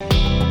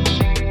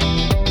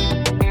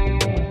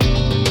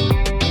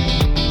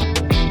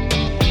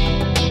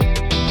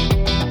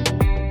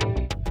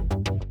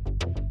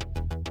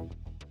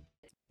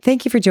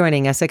Thank you for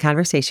joining us at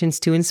Conversations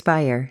to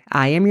Inspire.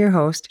 I am your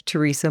host,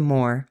 Teresa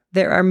Moore.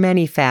 There are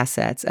many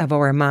facets of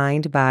our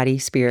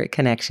mind-body-spirit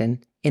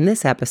connection. In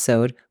this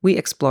episode, we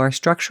explore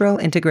structural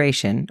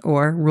integration,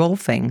 or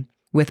rolfing,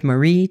 with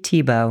Marie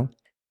Thiebaud.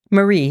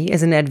 Marie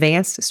is an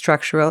advanced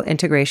structural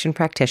integration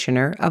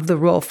practitioner of the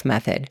Rolf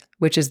method,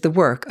 which is the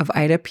work of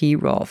Ida P.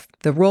 Rolf.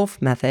 The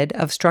Rolf method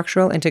of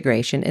structural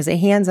integration is a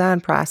hands-on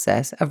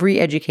process of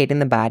re-educating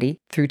the body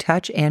through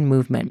touch and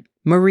movement.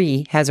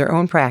 Marie has her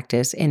own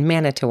practice in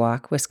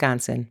Manitowoc,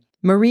 Wisconsin.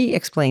 Marie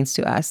explains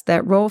to us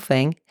that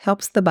rolfing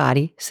helps the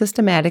body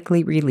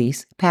systematically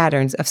release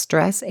patterns of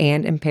stress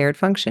and impaired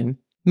function.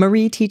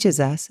 Marie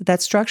teaches us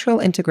that structural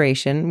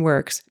integration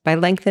works by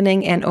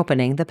lengthening and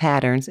opening the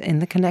patterns in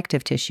the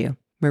connective tissue.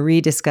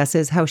 Marie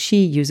discusses how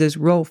she uses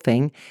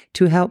rolfing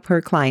to help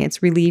her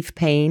clients relieve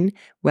pain,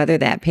 whether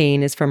that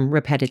pain is from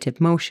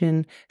repetitive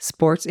motion,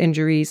 sports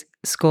injuries,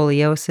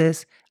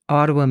 scoliosis,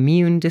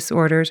 autoimmune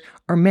disorders,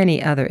 or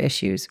many other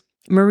issues.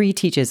 Marie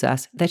teaches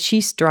us that she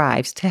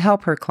strives to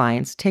help her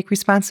clients take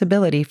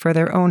responsibility for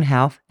their own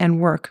health and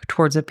work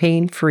towards a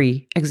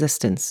pain-free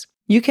existence.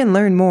 You can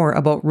learn more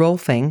about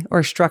rolfing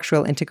or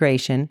structural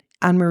integration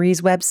on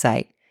Marie's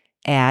website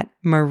at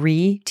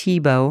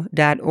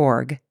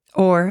mariethiebaud.org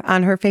or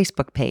on her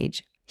Facebook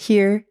page.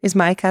 Here is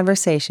my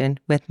conversation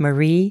with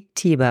Marie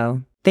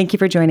Thiebaud. Thank you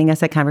for joining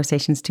us at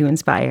Conversations to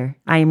Inspire.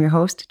 I am your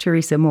host,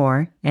 Teresa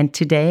Moore, and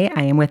today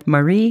I am with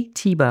Marie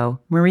Thiebaud.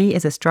 Marie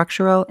is a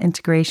structural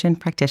integration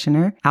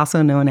practitioner,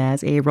 also known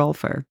as a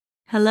rolfer.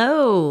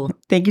 Hello.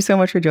 Thank you so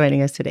much for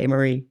joining us today,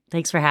 Marie.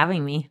 Thanks for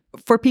having me.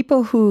 For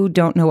people who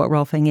don't know what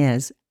rolfing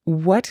is,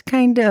 what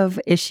kind of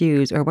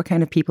issues or what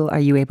kind of people are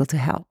you able to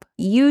help?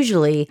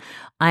 Usually,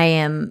 I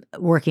am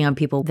working on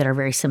people that are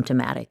very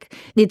symptomatic.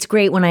 It's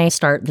great when I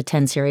start the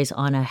 10 series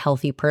on a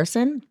healthy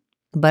person,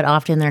 but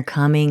often they're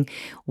coming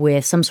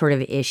with some sort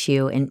of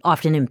issue and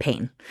often in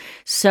pain.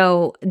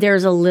 So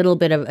there's a little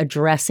bit of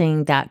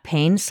addressing that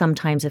pain.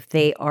 Sometimes if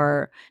they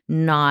are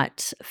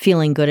not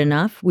feeling good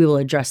enough, we will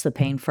address the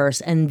pain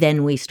first, and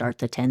then we start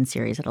the 10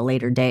 series at a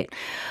later date.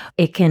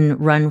 It can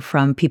run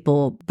from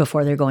people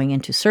before they're going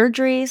into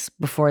surgeries,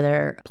 before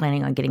they're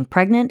planning on getting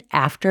pregnant,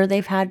 after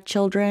they've had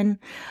children.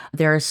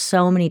 There are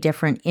so many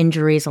different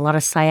injuries, a lot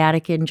of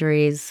sciatic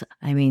injuries.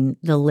 I mean,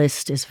 the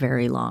list is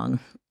very long.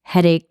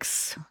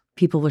 Headaches,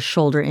 people with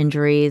shoulder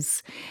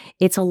injuries.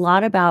 It's a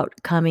lot about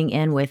coming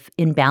in with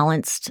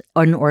imbalanced,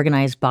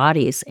 unorganized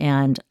bodies.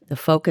 And the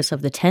focus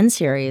of the 10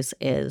 series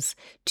is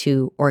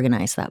to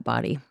organize that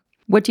body.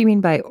 What do you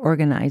mean by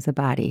organize the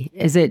body?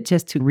 Is it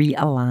just to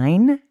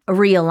realign?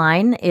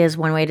 Realign is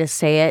one way to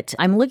say it.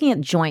 I'm looking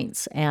at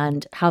joints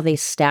and how they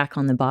stack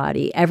on the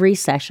body. Every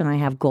session I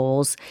have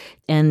goals,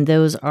 and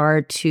those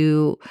are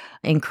to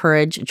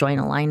encourage joint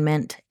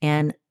alignment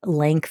and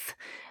length.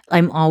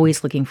 I'm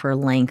always looking for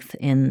length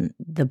in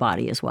the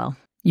body as well.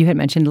 You had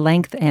mentioned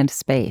length and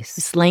space.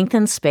 It's length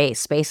and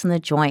space in the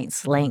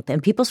joints, length.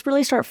 And people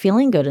really start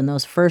feeling good in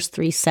those first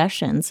 3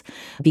 sessions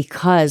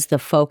because the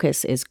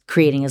focus is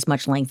creating as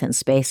much length and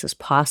space as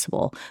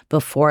possible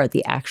before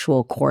the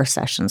actual core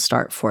sessions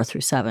start 4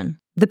 through 7.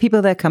 The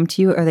people that come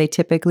to you, are they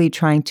typically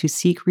trying to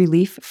seek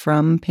relief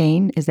from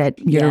pain? Is that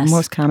your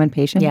most common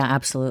patient? Yeah,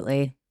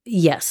 absolutely.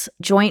 Yes.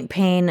 Joint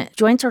pain.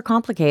 Joints are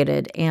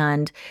complicated.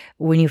 And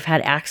when you've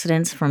had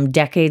accidents from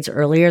decades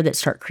earlier that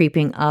start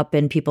creeping up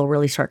and people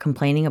really start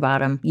complaining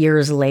about them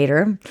years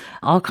later,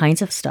 all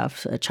kinds of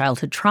stuff,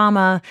 childhood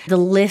trauma, the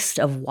list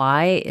of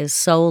why is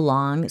so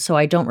long. So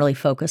I don't really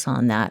focus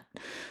on that.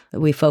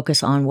 We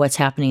focus on what's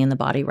happening in the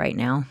body right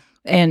now.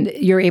 And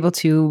you're able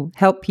to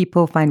help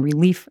people find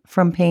relief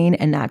from pain,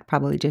 and not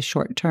probably just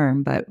short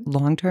term, but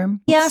long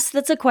term? Yes,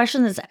 that's a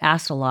question that's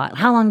asked a lot.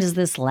 How long does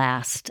this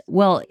last?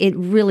 Well, it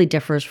really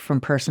differs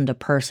from person to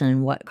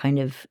person, what kind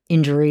of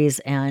injuries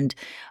and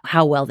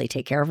how well they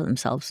take care of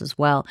themselves as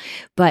well.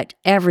 But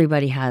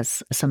everybody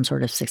has some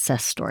sort of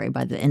success story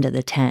by the end of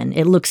the 10.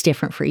 It looks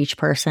different for each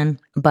person,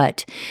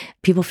 but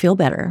people feel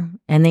better,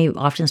 and they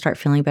often start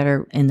feeling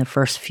better in the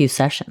first few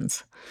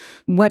sessions.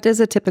 What does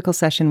a typical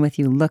session with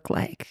you look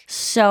like?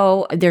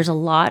 So there's a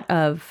lot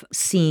of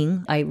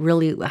seeing. I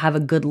really have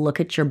a good look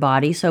at your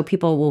body. So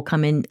people will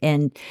come in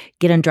and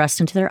get undressed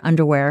into their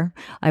underwear.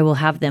 I will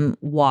have them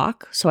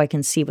walk so I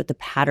can see what the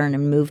pattern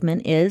and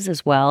movement is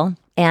as well.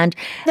 And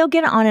they'll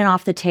get on and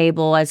off the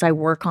table as I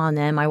work on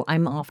them.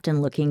 I'm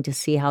often looking to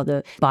see how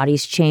the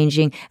body's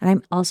changing. And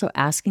I'm also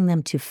asking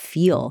them to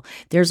feel.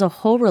 There's a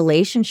whole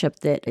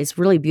relationship that is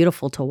really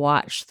beautiful to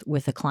watch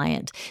with a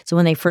client. So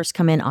when they first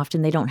come in,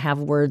 often they don't have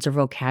words or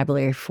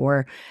vocabulary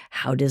for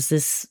how does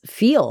this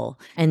feel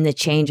and the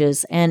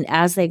changes. And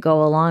as they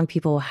go along,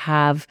 people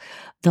have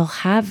they'll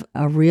have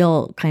a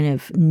real kind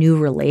of new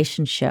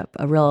relationship,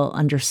 a real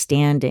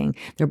understanding.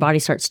 Their body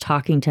starts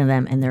talking to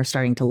them and they're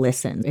starting to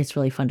listen. It's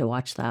really fun to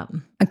watch that.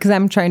 Because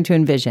I'm trying to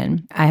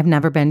envision. I have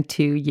never been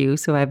to you,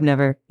 so I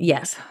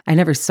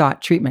never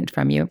sought treatment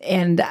from you.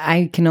 And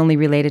I can only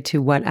relate it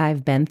to what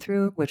I've been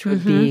through, which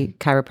would be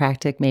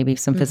chiropractic, maybe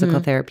some physical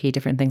therapy,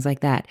 different things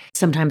like that.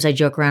 Sometimes I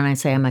joke around and I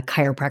say I'm a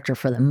chiropractor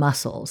for the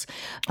muscles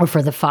or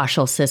for the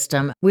fascial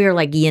system. We are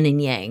like yin and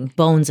yang,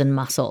 bones and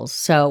muscles.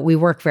 So we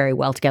work very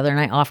well together, and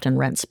I often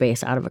rent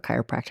space out of a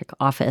chiropractic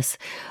office.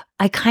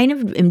 I kind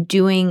of am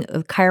doing a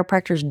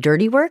chiropractor's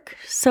dirty work,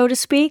 so to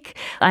speak.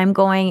 I'm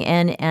going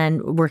in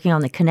and working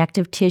on the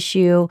connective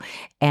tissue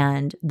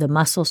and the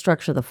muscle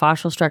structure, the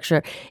fascial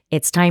structure.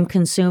 It's time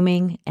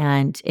consuming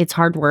and it's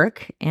hard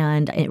work,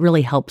 and it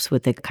really helps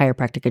with the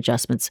chiropractic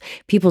adjustments.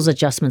 People's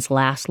adjustments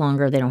last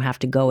longer. They don't have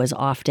to go as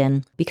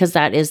often, because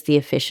that is the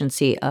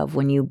efficiency of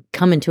when you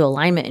come into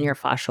alignment in your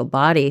fascial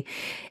body.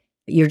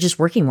 You're just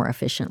working more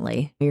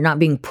efficiently. You're not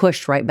being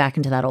pushed right back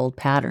into that old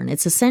pattern.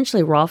 It's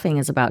essentially, Rolfing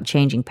is about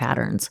changing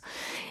patterns.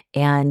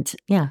 And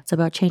yeah, it's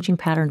about changing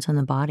patterns in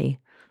the body.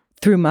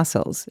 Through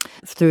muscles.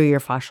 Through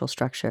your fascial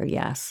structure,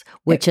 yes,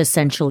 which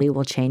essentially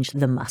will change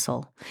the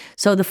muscle.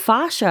 So the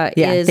fascia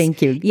is...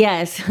 thank you.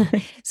 Yes.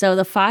 So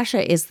the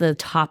fascia is the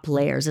top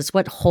layers. It's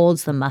what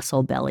holds the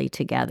muscle belly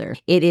together.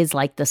 It is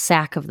like the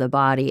sack of the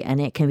body, and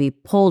it can be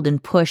pulled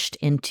and pushed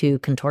into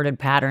contorted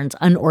patterns,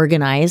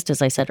 unorganized,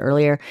 as I said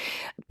earlier,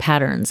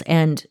 patterns.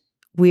 And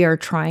we are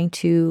trying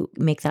to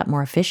make that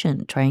more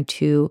efficient, trying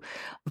to,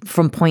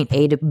 from point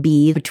A to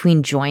B,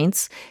 between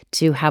joints,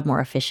 to have more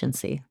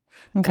efficiency.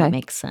 Okay. That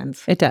makes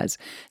sense. It does.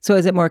 So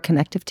is it more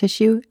connective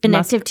tissue?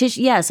 Connective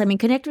tissue, yes. I mean,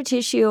 connective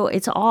tissue,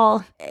 it's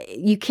all,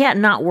 you can't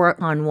not work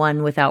on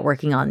one without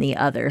working on the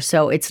other.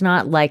 So it's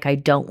not like I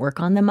don't work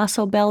on the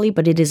muscle belly,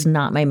 but it is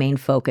not my main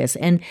focus.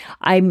 And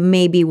I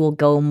maybe will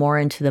go more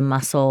into the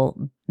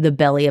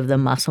belly of the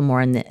muscle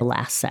more in the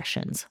last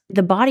sessions.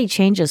 The body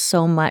changes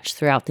so much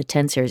throughout the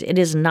 10 series. It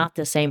is not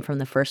the same from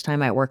the first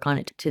time I work on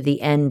it to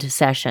the end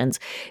sessions.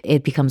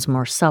 It becomes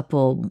more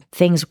supple.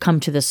 Things come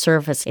to the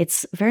surface.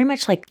 It's very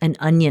much like an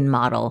onion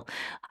model.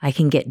 I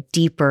can get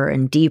deeper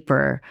and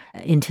deeper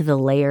into the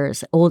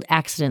layers. Old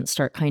accidents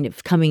start kind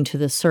of coming to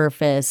the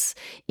surface,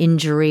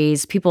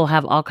 injuries. People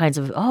have all kinds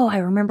of, I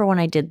remember when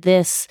I did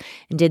this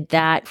and did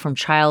that from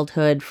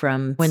childhood,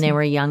 from when they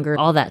were younger,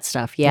 all that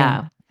stuff.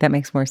 Yeah. That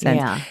makes more sense.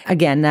 Yeah.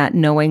 Again, not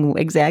knowing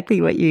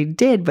exactly what you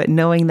did, but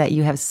knowing that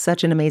you have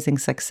such an amazing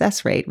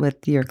success rate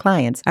with your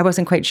clients. I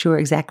wasn't quite sure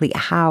exactly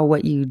how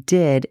what you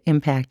did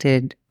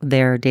impacted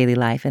their daily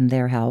life and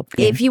their health.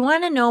 If you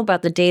want to know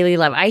about the daily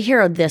life, I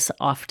hear this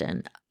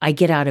often. I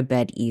get out of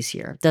bed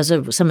easier. Those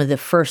are some of the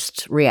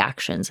first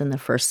reactions in the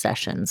first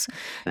sessions.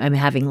 I'm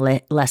having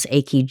less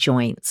achy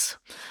joints.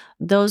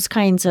 Those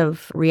kinds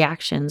of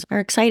reactions are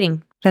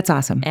exciting. That's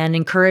awesome. And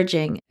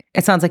encouraging.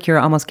 It sounds like you're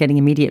almost getting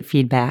immediate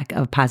feedback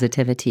of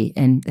positivity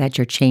and that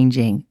you're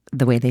changing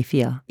the way they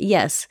feel.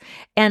 Yes.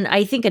 And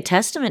I think a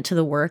testament to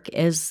the work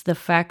is the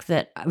fact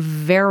that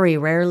very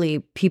rarely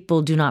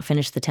people do not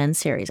finish the 10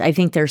 series. I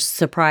think they're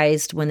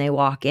surprised when they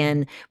walk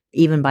in,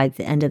 even by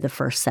the end of the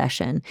first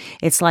session.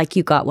 It's like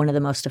you got one of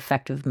the most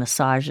effective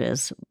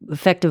massages,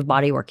 effective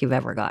body work you've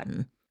ever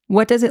gotten.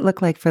 What does it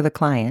look like for the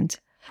client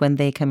when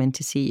they come in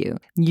to see you?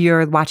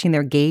 You're watching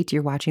their gait,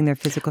 you're watching their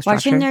physical structure?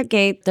 Watching their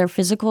gait, their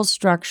physical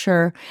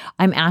structure.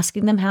 I'm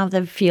asking them how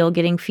they feel,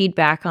 getting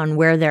feedback on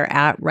where they're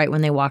at right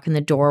when they walk in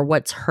the door,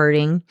 what's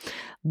hurting,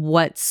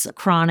 what's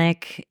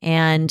chronic.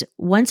 And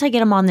once I get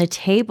them on the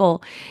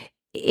table,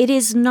 it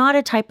is not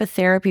a type of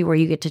therapy where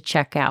you get to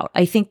check out.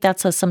 I think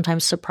that's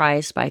sometimes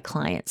surprised by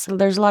clients. So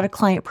there's a lot of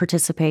client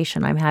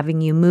participation. I'm having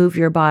you move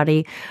your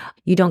body.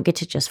 You don't get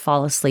to just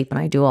fall asleep and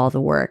I do all the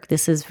work.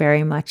 This is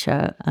very much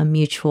a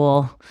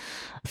mutual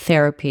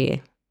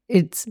therapy.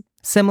 It's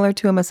similar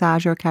to a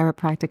massage or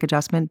chiropractic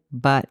adjustment,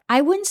 but... I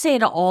wouldn't say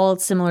at all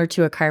similar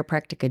to a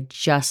chiropractic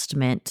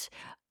adjustment.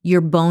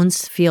 Your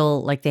bones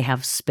feel like they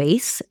have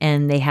space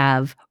and they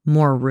have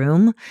more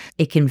room.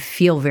 It can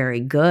feel very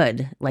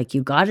good, like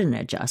you got an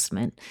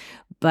adjustment,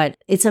 but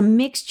it's a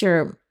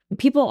mixture.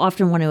 People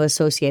often want to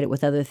associate it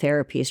with other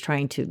therapies,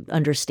 trying to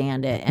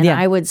understand it. And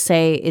I would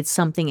say it's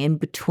something in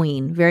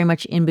between, very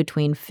much in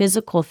between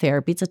physical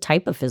therapy. It's a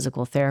type of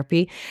physical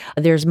therapy.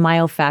 There's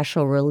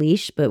myofascial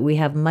release, but we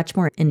have much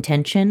more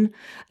intention.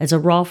 As a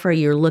rolfer,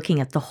 you're looking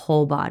at the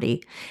whole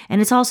body.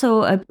 And it's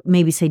also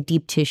maybe say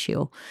deep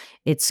tissue.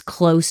 It's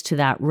close to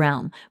that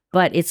realm,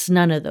 but it's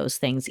none of those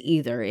things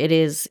either. It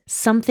is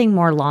something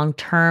more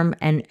long-term,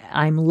 and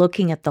I'm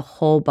looking at the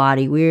whole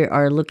body. We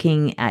are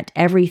looking at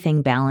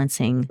everything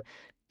balancing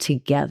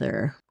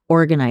together,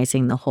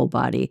 organizing the whole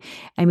body.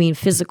 I mean,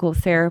 physical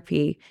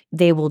therapy,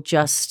 they will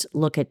just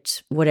look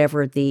at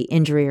whatever the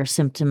injury or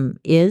symptom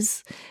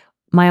is.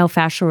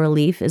 Myofascial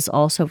relief is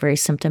also very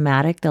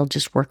symptomatic. They'll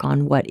just work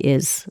on what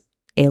is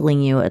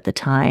ailing you at the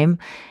time.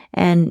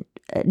 And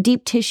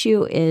deep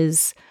tissue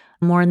is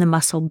more in the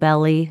muscle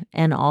belly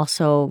and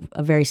also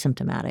very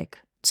symptomatic.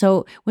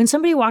 So when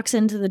somebody walks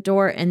into the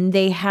door and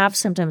they have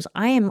symptoms,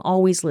 I am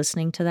always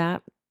listening to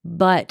that.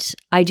 but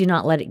I do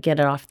not let it get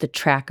off the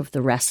track of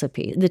the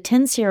recipe. The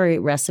 10-series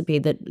recipe,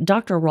 that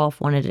Dr. Rolf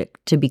wanted it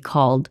to be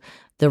called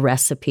the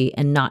recipe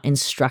and not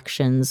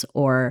instructions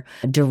or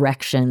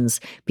directions,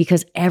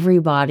 because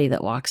everybody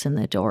that walks in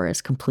the door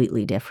is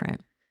completely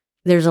different.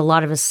 There's a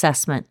lot of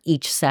assessment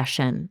each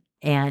session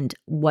and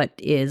what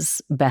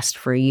is best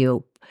for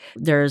you.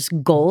 There's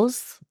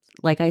goals.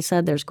 Like I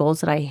said, there's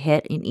goals that I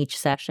hit in each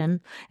session,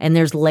 and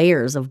there's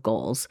layers of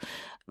goals,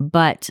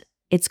 but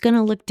it's going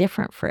to look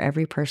different for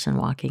every person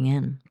walking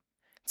in.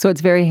 So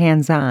it's very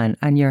hands-on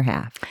on your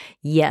half.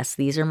 Yes,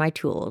 these are my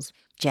tools.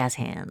 Jazz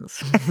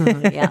hands.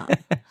 Yeah.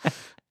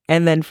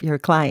 And then for your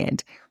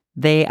client,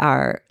 they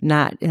are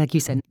not, like you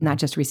said, not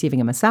just receiving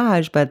a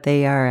massage, but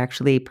they are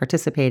actually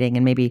participating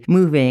and maybe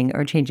moving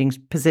or changing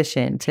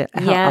position to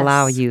help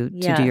allow you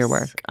to do your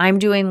work. I'm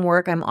doing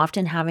work. I'm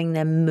often having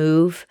them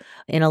move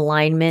in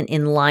alignment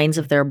in lines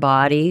of their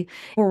body.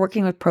 We're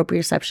working with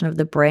proprioception of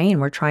the brain.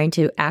 We're trying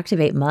to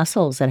activate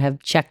muscles that have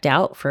checked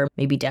out for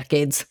maybe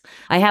decades.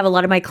 I have a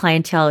lot of my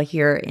clientele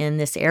here in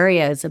this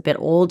area is a bit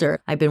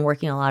older. I've been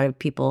working a lot of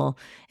people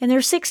in their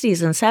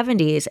 60s and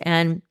 70s,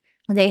 and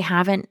they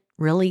haven't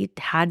really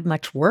had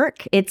much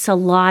work. It's a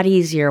lot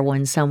easier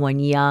when someone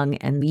young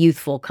and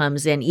youthful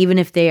comes in. Even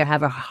if they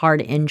have a hard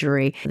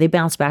injury, they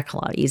bounce back a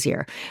lot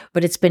easier.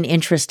 But it's been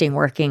interesting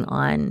working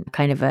on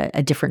kind of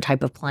a different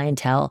type of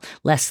clientele,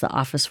 less the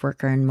office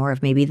worker and more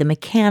of maybe the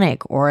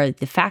mechanic or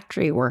the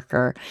factory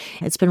worker.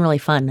 It's been really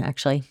fun,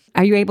 actually.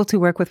 Are you able to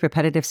work with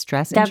repetitive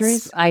stress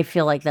injuries? I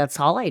feel like that's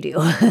all I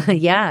do.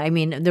 Yeah, I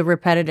mean, the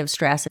repetitive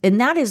stress. And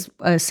that is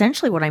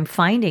essentially what I'm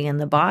finding in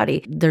the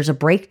body. There's a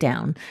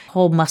breakdown.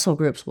 Whole muscle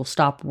groups will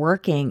stop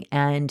working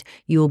and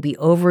you will be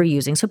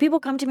overusing. So people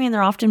come to me and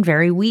they're often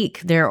very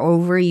weak. They're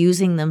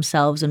overusing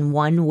themselves in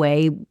one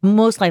way,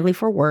 most likely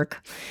for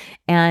work,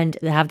 and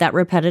they have that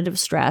repetitive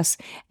stress.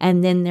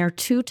 And then they're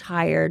too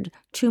tired,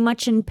 too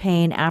much in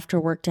pain after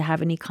work to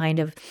have any kind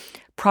of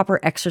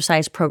proper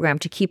exercise program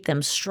to keep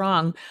them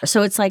strong.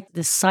 So it's like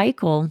the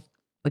cycle,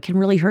 it can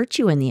really hurt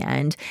you in the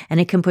end, and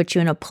it can put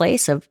you in a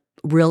place of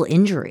real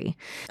injury.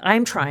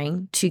 I'm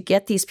trying to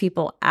get these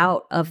people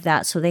out of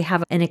that so they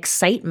have an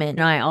excitement.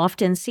 And I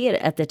often see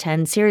it at the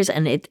 10 series,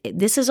 and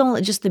this is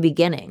only just the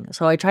beginning.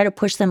 So I try to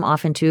push them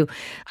off into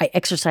an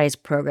exercise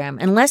program,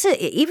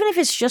 even if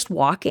it's just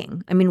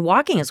walking. I mean,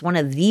 walking is one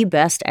of the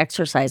best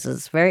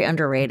exercises, very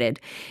underrated.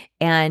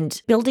 And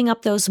building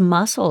up those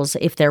muscles,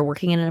 if they're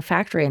working in a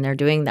factory and they're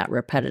doing that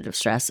repetitive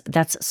stress,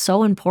 that's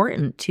so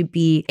important to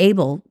be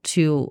able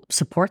to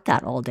support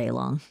that all day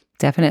long.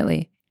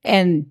 Definitely.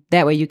 And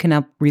that way you can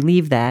help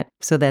relieve that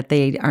so that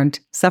they aren't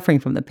suffering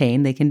from the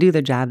pain. They can do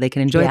their job, they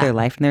can enjoy their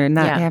life, and they're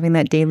not having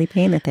that daily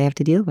pain that they have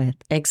to deal with.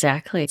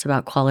 Exactly. It's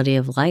about quality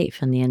of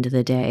life in the end of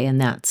the day.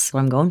 And that's what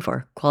I'm going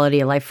for.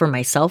 Quality of life for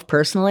myself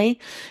personally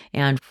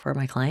and for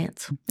my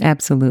clients.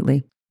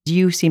 Absolutely.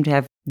 You seem to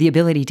have the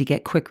ability to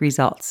get quick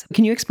results.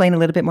 Can you explain a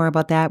little bit more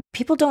about that?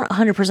 People don't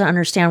 100%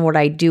 understand what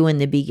I do in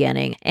the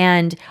beginning.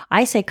 And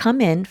I say, come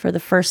in for the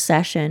first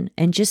session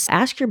and just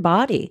ask your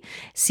body,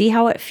 see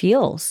how it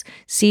feels,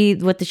 see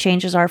what the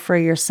changes are for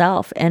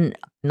yourself. And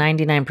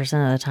 99%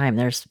 of the time,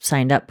 they're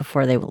signed up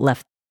before they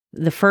left.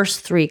 The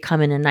first 3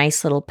 come in a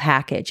nice little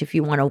package. If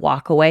you want to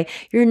walk away,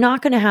 you're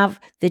not going to have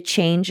the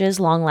changes,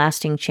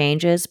 long-lasting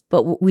changes,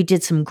 but we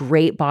did some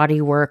great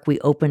body work.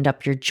 We opened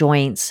up your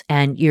joints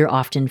and you're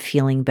often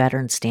feeling better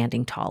and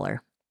standing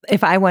taller.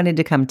 If I wanted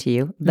to come to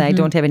you, that I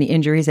don't have any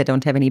injuries, I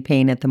don't have any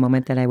pain at the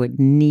moment, that I would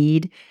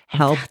need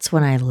help. That's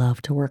when I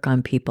love to work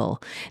on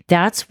people.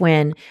 That's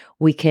when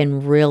we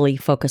can really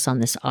focus on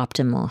this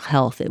optimal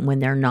health and when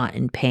they're not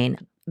in pain.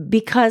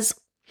 Because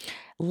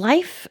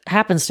life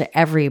happens to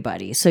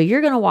everybody. So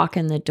you're going to walk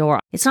in the door.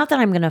 It's not that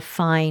I'm going to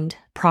find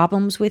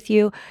problems with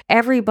you.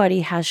 Everybody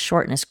has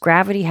shortness.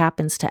 Gravity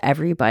happens to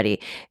everybody.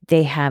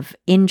 They have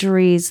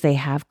injuries. They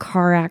have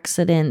car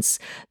accidents.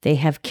 They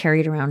have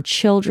carried around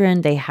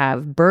children. They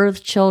have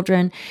birthed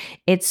children.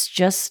 It's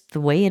just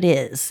the way it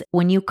is.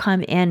 When you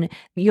come in,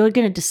 you're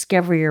going to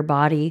discover your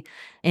body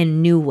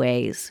in new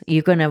ways.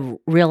 You're going to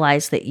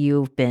realize that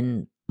you've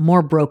been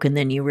more broken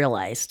than you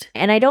realized.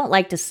 And I don't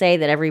like to say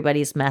that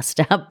everybody's messed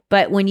up,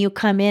 but when you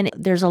come in,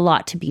 there's a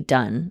lot to be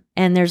done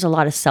and there's a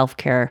lot of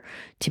self-care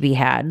to be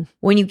had.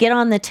 When you get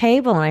on the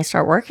table and I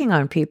start working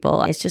on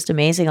people, it's just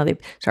amazing how they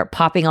start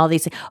popping all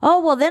these things.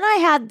 Oh, well, then I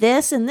had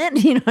this and then,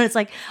 it's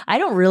like, I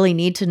don't really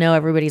need to know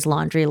everybody's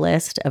laundry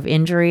list of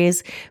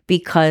injuries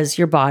because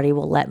your body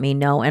will let me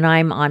know. And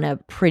I'm on a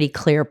pretty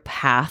clear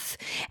path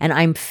and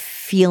I'm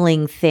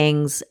feeling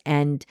things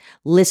and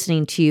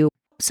listening to you.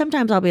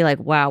 Sometimes I'll be like,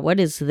 wow, what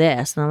is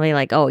this? And I'll be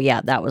like, oh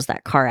yeah, that was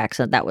that car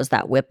accident. That was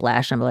that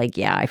whiplash. And I'm like,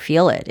 yeah, I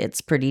feel it.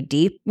 It's pretty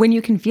deep. When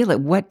you can feel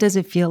it, what does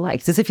it feel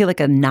like? Does it feel like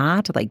a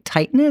knot, like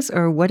tightness,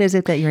 or what is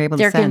it that you're able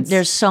to sense?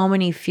 There's so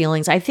many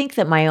feelings. I think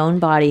that my own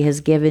body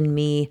has given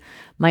me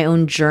my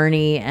own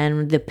journey,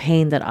 and the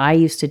pain that I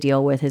used to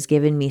deal with has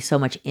given me so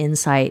much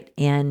insight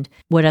and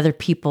what other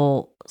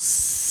people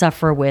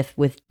suffer with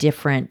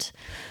different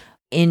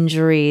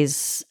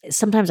injuries,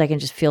 sometimes I can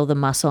just feel the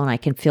muscle and I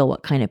can feel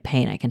what kind of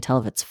pain. I can tell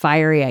if it's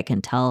fiery. I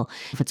can tell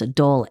if it's a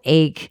dull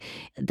ache.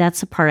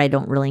 That's the part I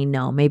don't really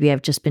know. Maybe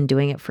I've just been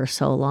doing it for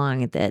so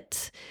long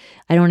that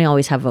I don't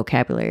always have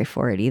vocabulary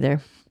for it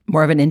either.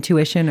 More of an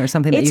intuition or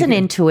something? It's an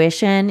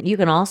intuition. You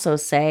can also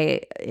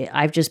say,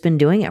 I've just been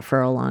doing it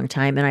for a long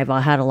time, and I've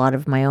had a lot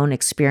of my own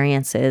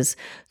experiences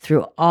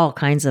through all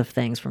kinds of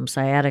things, from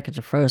sciatica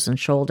to frozen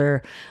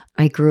shoulder.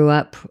 I grew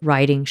up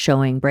riding,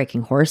 showing,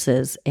 breaking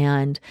horses.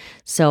 And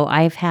so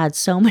I've had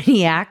so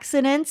many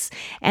accidents.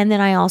 And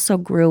then I also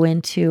grew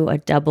into a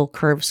double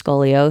curve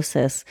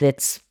scoliosis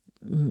that's,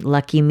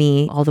 lucky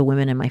me, all the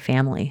women in my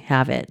family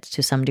have it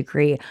to some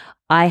degree.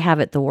 I have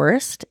it the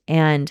worst.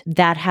 And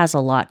that has a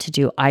lot to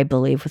do, I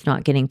believe, with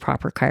not getting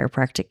proper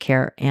chiropractic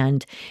care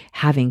and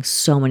having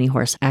so many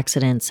horse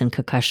accidents and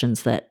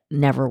concussions that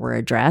never were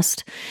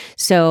addressed.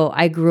 So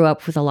I grew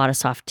up with a lot of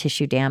soft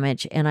tissue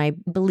damage. And I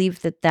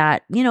believe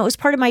that, it was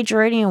part of my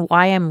journey and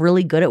why I'm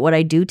really good at what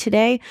I do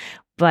today.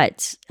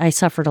 But I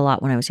suffered a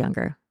lot when I was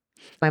younger.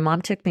 My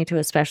mom took me to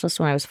a specialist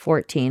when I was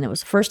 14. It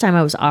was the first time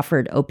I was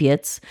offered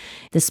opiates.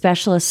 The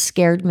specialist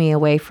scared me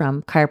away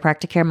from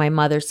chiropractic care. My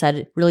mother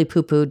said really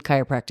poo-pooed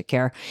chiropractic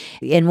care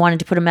and wanted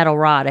to put a metal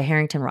rod, a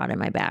Harrington rod in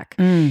my back.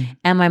 And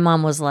my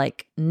mom was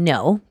like,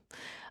 no.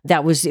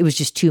 It was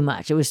just too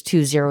much. It was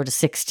too 0 to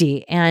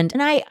 60. And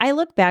I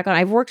look back on,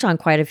 I've worked on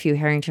quite a few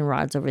Harrington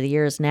rods over the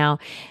years now,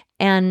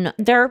 and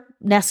they're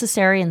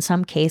necessary in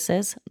some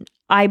cases.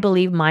 I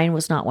believe mine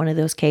was not one of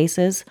those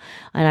cases.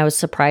 And I was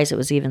surprised it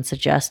was even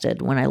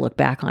suggested when I look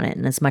back on it,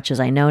 and as much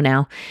as I know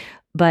now.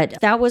 But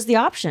that was the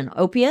option,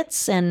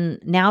 opiates. And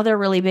now they're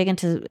really big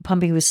into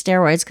pumping with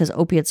steroids because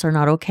opiates are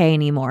not okay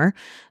anymore.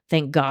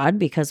 Thank God,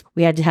 because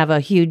we had to have a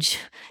huge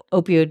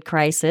opioid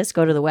crisis.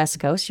 Go to the West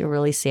Coast, you'll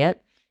really see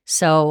it.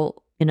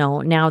 So,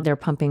 now they're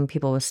pumping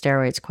people with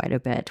steroids quite a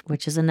bit,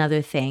 which is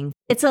another thing.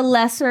 It's a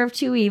lesser of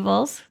two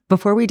evils.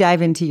 Before we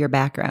dive into your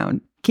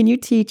background, can you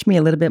teach me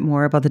a little bit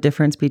more about the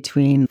difference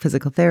between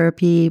physical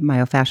therapy,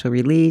 myofascial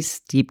release,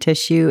 deep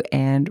tissue,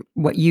 and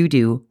what you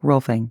do,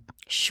 Rolfing?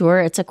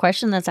 Sure. It's a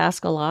question that's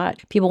asked a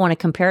lot. People want to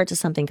compare it to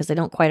something because they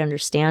don't quite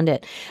understand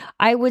it.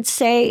 I would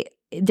say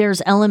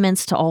there's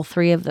elements to all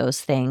three of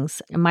those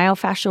things.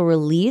 Myofascial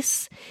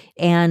release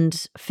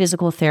and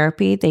physical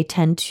therapy, they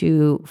tend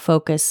to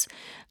focus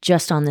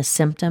just on the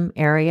symptom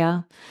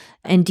area.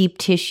 And deep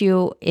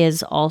tissue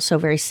is also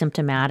very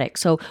symptomatic.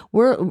 So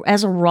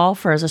as a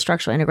Rolfer, as a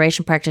structural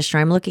integration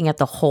practitioner, I'm looking at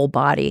the whole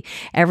body.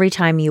 Every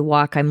time you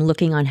walk, I'm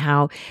looking on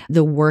how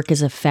the work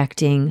is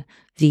affecting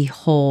the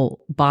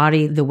whole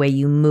body, the way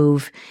you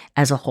move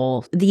as a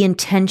whole. The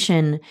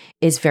intention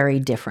is very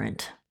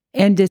different.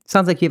 And it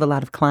sounds like you have a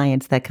lot of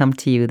clients that come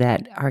to you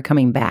that are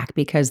coming back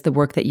because the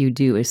work that you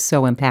do is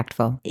so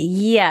impactful.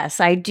 Yes,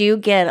 I do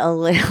get a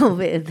little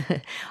bit,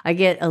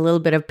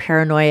 of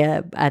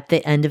paranoia at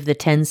the end of the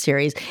 10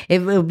 series.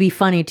 It'll be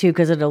funny too,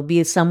 because it'll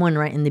be someone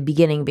right in the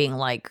beginning being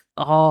like,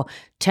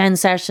 10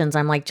 sessions.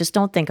 I'm like, just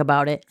don't think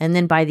about it. And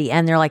then by the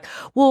end, they're like,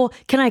 well,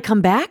 can I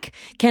come back?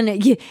 And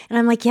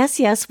I'm like,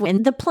 yes.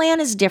 And the plan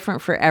is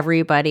different for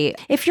everybody.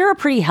 If you're a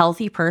pretty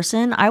healthy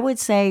person, I would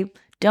say,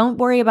 don't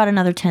worry about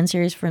another 10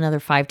 series for another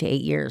 5 to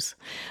 8 years.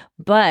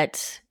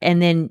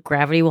 And then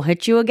gravity will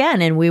hit you again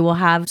and we will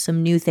have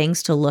some new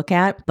things to look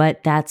at,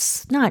 but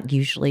that's not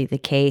usually the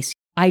case.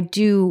 I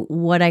do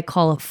what I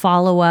call a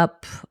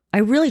follow-up. I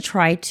really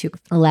try to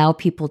allow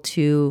people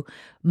to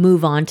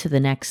move on to the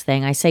next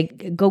thing. I say,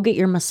 go get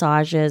your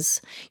massages.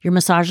 Your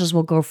massages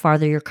will go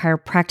farther. Your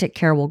chiropractic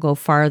care will go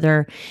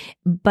farther.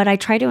 But I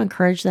try to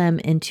encourage them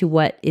into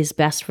what is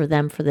best for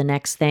them for the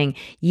next thing.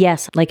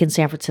 Yes, like in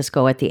San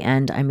Francisco at the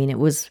end, it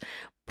was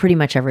pretty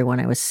much everyone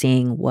I was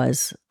seeing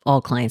was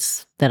all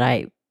clients that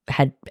I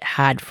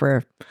had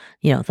for,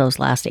 those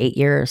last 8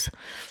 years.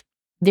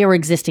 They were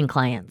existing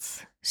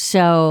clients.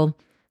 So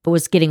it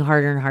was getting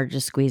harder and harder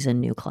to squeeze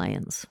in new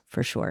clients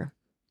for sure.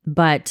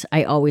 But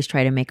I always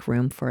try to make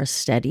room for a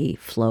steady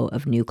flow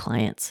of new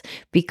clients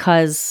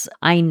because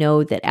I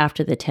know that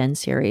after the 10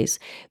 series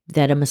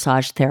that a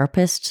massage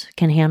therapist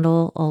can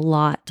handle a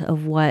lot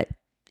of what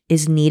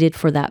is needed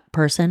for that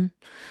person.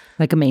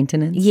 Like a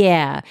maintenance?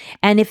 Yeah.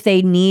 And if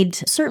they need,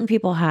 certain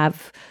people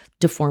have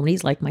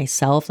deformities like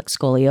myself, like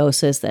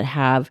scoliosis, that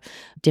have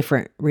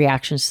different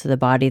reactions to the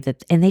body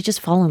and they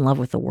just fall in love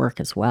with the work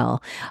as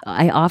well.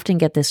 I often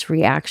get this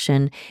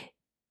reaction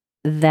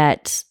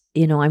that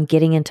I'm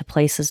getting into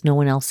places no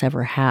one else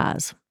ever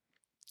has.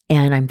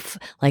 And I'm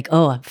like,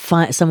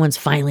 someone's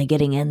finally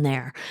getting in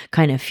there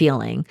kind of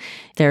feeling.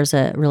 There's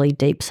a really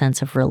deep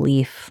sense of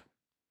relief.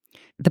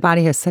 The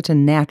body has such a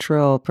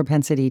natural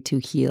propensity to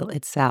heal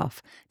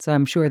itself. So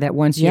I'm sure that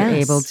once you're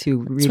able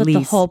to release. That's what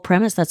the whole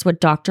premise, that's what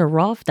Dr.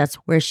 Rolf, that's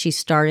where she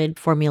started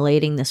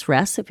formulating this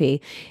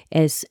recipe,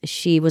 is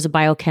she was a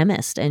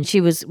biochemist and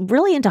she was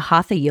really into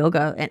hatha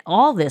yoga and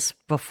all this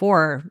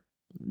before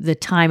the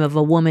time of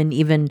a woman.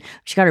 Even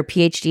she got her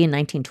PhD in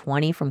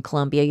 1920 from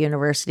Columbia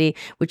University,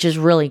 which is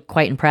really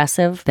quite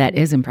impressive. That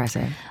is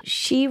impressive.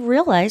 She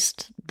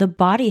realized the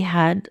body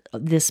had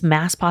this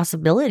mass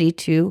possibility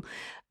to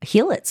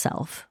heal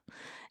itself.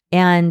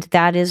 And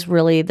that is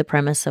really the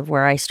premise of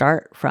where I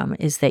start from,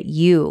 is that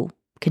you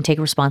can take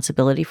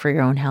responsibility for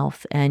your own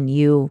health and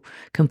you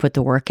can put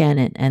the work in,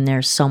 and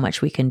there's so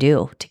much we can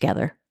do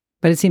together.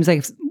 But it seems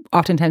like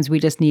oftentimes we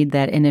just need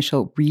that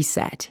initial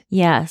reset.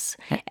 Yes.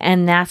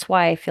 And that's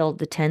why I feel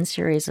the 10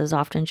 series is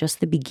often just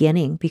the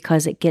beginning,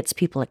 because it gets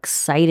people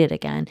excited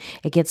again.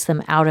 It gets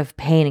them out of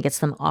pain. It gets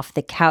them off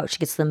the couch. It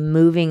gets them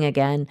moving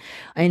again.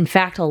 In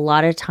fact, a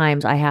lot of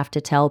times I have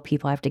to tell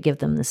people, I have to give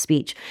them the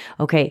speech.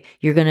 Okay,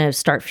 you're going to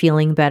start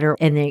feeling better.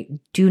 And they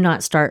do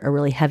not start a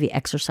really heavy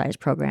exercise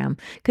program,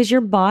 because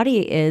your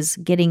body is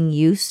getting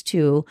used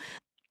to.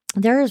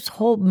 There's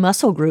whole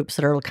muscle groups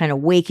that are kind of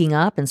waking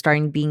up and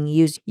starting being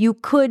used. You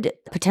could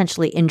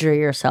potentially injure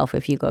yourself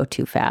if you go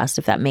too fast,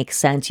 if that makes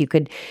sense.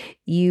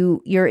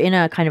 You're in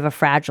a kind of a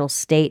fragile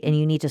state, and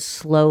you need to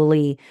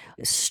slowly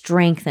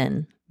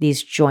strengthen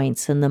these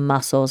joints and the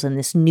muscles and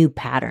this new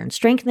pattern,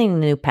 strengthening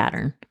the new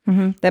pattern.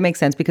 Mm-hmm. That makes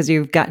sense, because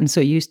you've gotten so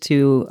used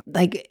to,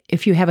 like,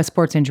 if you have a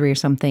sports injury or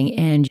something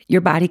and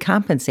your body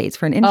compensates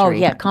for an injury. Oh,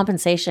 yeah,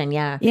 compensation,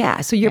 yeah.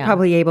 Yeah, so you're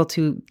probably able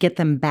to get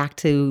them back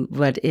to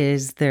what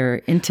is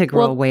their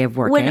integral way of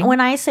working.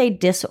 When I say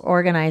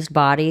disorganized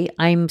body,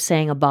 I'm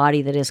saying a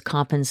body that is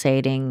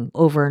compensating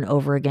over and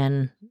over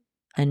again.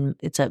 And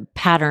it's a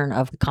pattern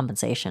of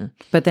compensation.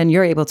 But then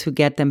you're able to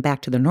get them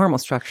back to the normal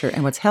structure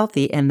and what's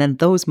healthy, and then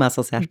those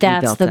muscles have to be built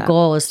up. That's the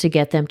goal, is to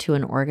get them to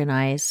an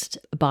organized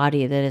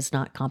body that is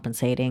not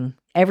compensating.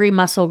 Every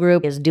muscle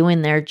group is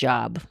doing their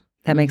job.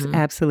 That makes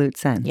absolute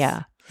sense.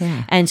 Yeah.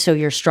 And so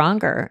you're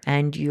stronger,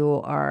 and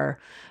you are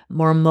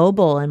more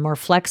mobile and more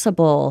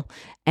flexible,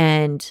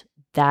 and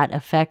that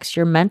affects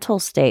your mental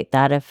state.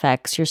 That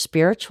affects your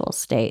spiritual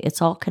state.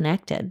 It's all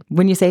connected.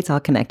 When you say it's all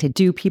connected,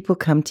 do people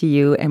come to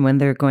you, and when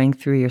they're going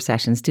through your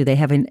sessions, do they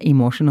have an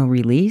emotional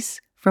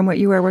release from what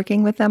you are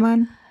working with them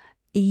on?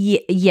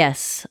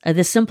 Yes.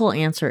 The simple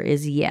answer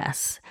is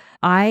yes.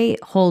 I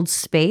hold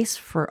space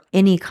for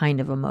any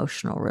kind of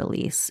emotional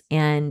release,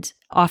 and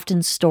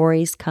often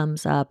stories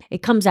comes up.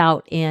 It comes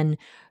out in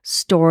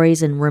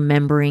stories and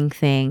remembering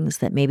things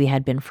that maybe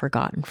had been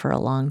forgotten for a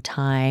long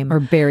time.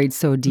 Or buried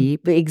so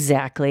deep.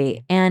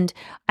 Exactly. And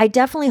I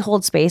definitely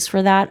hold space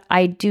for that.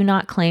 I do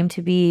not claim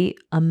to be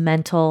a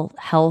mental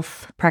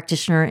health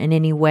practitioner in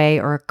any way,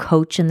 or a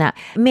coach in that.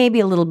 Maybe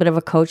a little bit of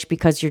a coach,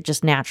 because you're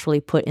just naturally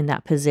put in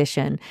that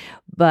position.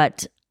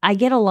 But I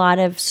get a lot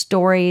of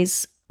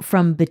stories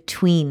from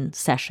between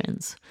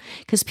sessions,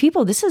 because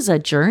this is a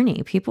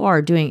journey. People are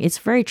doing, it's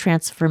very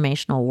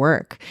transformational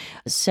work.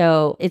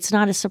 So it's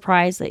not a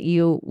surprise that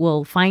you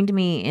will find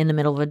me in the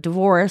middle of a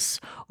divorce,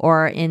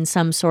 or in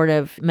some sort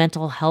of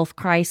mental health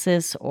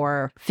crisis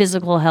or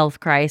physical health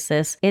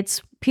crisis.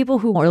 It's people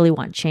who really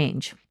want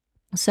change.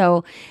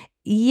 So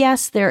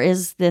yes, there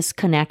is this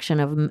connection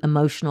of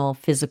emotional,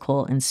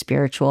 physical, and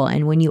spiritual.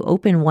 And when you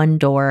open one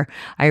door,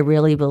 I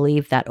really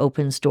believe that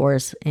opens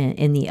doors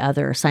in the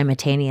other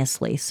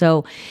simultaneously.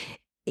 So,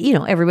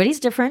 everybody's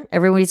different.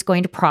 Everybody's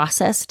going to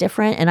process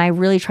different. And I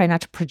really try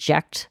not to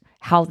project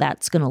how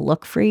that's going to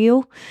look for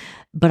you.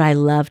 But I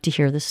love to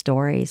hear the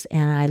stories,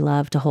 and I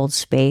love to hold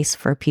space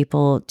for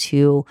people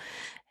to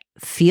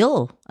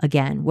feel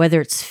again,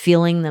 whether it's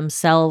feeling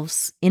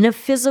themselves in a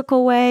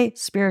physical way,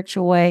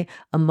 spiritual way,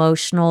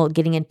 emotional,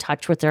 getting in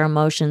touch with their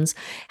emotions,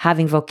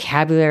 having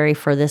vocabulary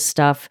for this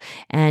stuff,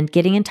 and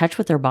getting in touch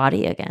with their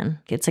body again.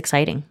 It's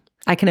exciting.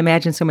 I can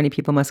imagine so many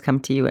people must come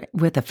to you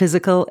with a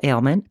physical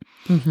ailment.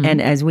 Mm-hmm.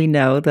 And as we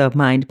know, the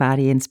mind,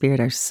 body, and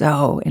spirit are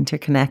so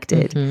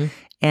interconnected. Mm-hmm.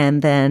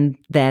 And then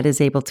that is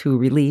able to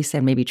release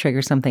and maybe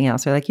trigger something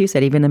else. Or like you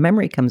said, even the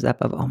memory comes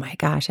up of, oh my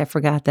gosh, I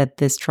forgot that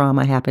this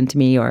trauma happened to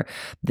me, or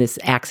this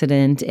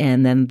accident.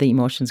 And then the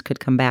emotions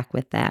could come back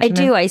with that. I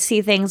do. I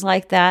see things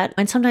like that.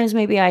 And sometimes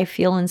maybe I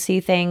feel and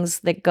see things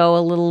that go a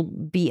little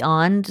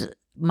beyond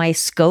my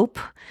scope,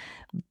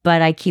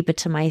 but I keep it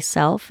to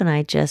myself, and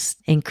I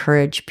just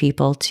encourage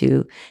people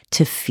to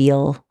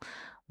feel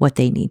what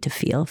they need to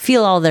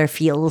feel all their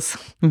feels.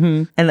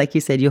 Mm-hmm. And like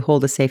you said, you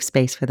hold a safe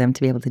space for them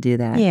to be able to do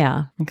that.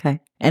 Yeah. Okay.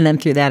 And then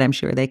through that, I'm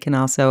sure they can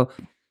also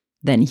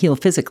then heal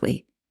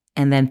physically.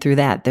 And then through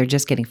that, they're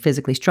just getting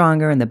physically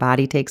stronger, and the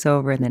body takes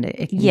over, and then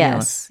it can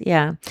heal.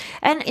 Yeah.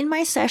 And in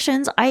my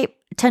sessions, I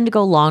tend to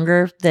go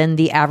longer than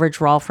the average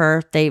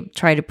rolfer. They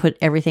try to put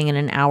everything in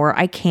an hour.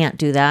 I can't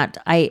do that.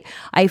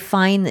 I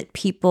find that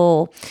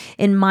people,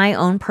 in my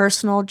own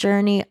personal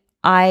journey,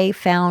 I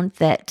found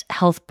that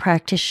health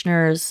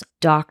practitioners,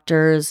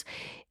 doctors,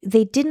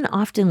 they didn't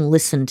often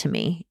listen to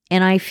me.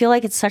 And I feel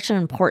like it's such an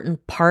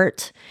important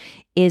part,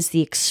 is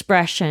the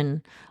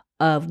expression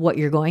of what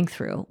you're going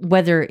through,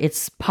 whether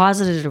it's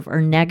positive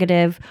or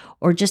negative,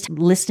 or just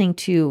listening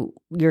to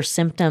your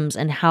symptoms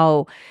and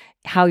how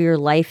your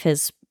life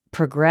has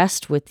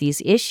progressed with these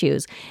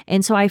issues.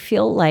 And so I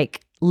feel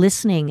like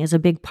listening is a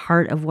big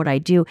part of what I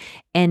do.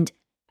 And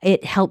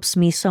it helps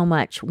me so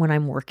much when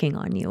I'm working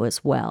on you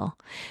as well,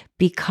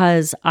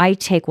 because I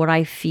take what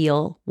I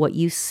feel, what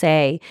you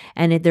say,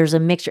 and there's a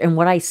mixture, and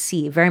what I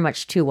see, very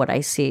much to what I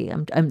see.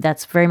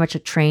 That's very much a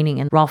training.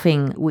 And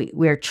Rolfing,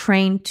 we are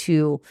trained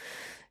to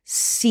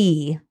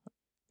see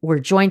where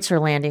joints are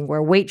landing,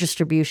 where weight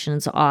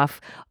distribution's off,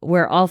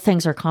 where all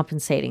things are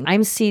compensating.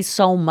 I see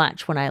so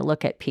much when I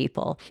look at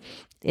people.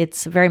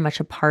 It's very much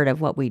a part of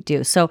what we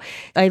do. So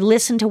I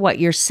listen to what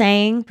you're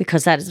saying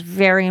because that is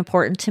very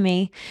important to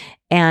me.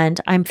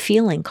 And I'm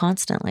feeling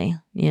constantly,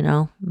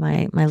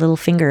 my little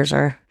fingers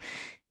are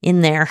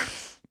in there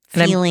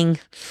feeling.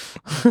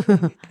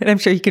 And I'm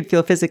sure you can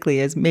feel physically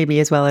as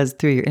well as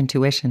through your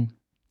intuition.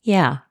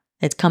 Yeah.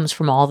 It comes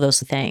from all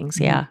those things.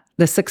 Yeah.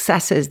 The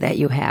successes that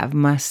you have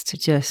must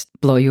just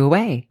blow you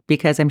away,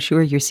 because I'm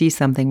sure you see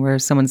something where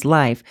someone's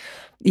life,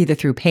 either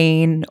through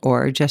pain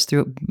or just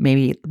through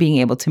maybe being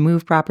able to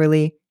move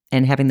properly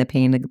and having the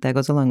pain that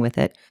goes along with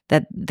it,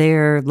 that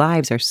their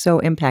lives are so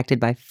impacted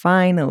by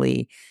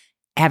finally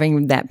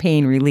having that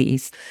pain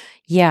released.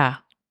 Yeah.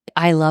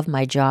 I love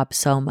my job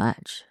so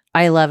much.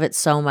 I love it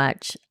so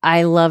much.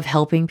 I love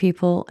helping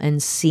people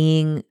and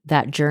seeing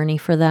that journey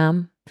for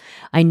them.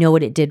 I know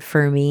what it did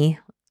for me,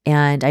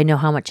 and I know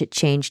how much it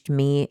changed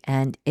me,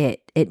 and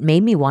it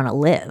made me want to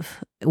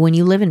live. When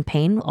you live in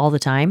pain all the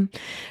time,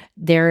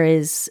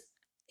 there's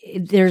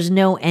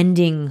no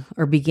ending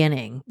or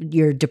beginning.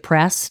 You're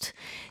depressed.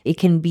 It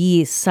can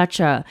be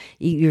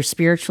you're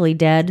spiritually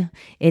dead.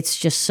 It's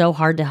just so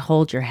hard to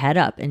hold your head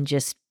up and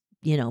just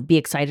be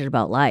excited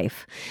about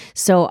life.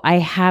 So I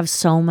have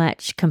so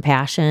much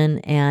compassion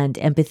and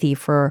empathy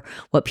for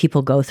what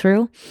people go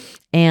through.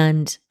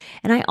 And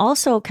I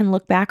also can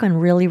look back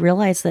and really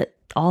realize that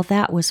all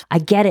that I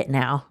get it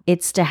now.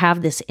 It's to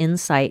have this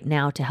insight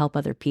now to help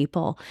other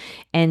people.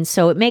 And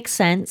so it makes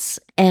sense.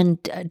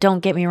 And don't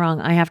get me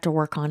wrong, I have to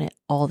work on it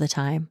all the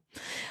time.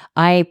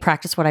 I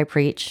practice what I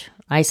preach.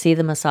 I see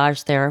the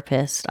massage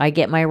therapist. I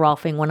get my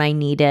Rolfing when I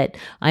need it.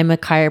 I'm a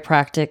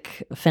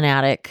chiropractic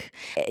fanatic.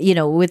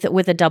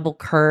 With a double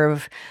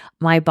curve,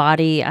 my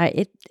body,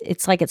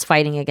 it's like it's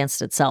fighting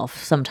against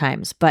itself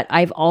sometimes. But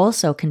I've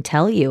also can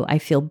tell you, I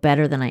feel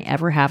better than I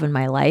ever have in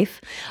my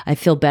life. I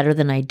feel better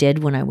than I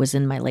did when I was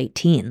in my late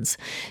teens.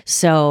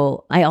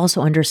 So I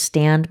also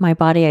understand my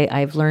body.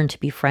 I've learned to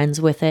be friends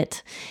with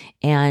it.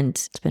 And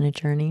it's been a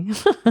journey.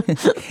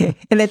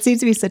 And that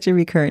seems to be such a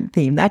recurrent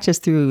theme, not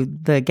just through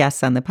the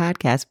guests on the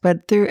podcast,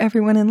 but through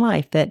everyone in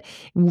life, that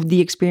the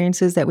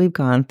experiences that we've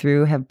gone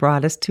through have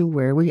brought us to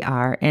where we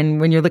are.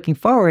 And when you're looking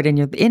forward and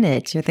you're in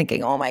it, you're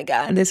thinking, oh my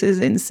God, this is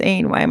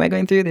insane. Why am I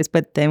going through this?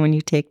 But then when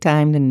you take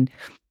time and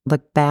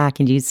look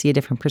back and you see a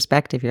different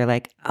perspective, you're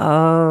like,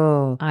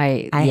 oh,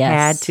 I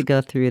had to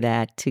go through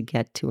that to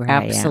get to where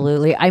I am.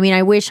 Absolutely. I mean,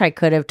 I wish I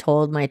could have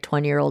told my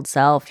 20-year-old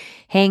self,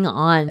 hang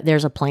on,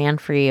 there's a plan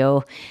for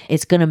you.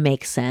 It's going to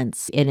make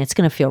sense, and it's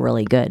going to feel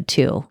really good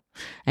too.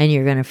 And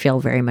you're going to feel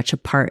very much a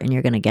part, and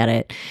you're going to get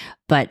it.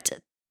 But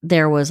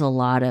there was a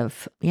lot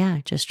of,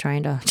 just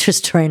trying to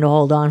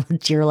hold on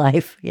to your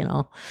life,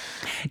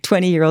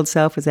 20-year-old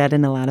self, was that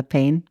in a lot of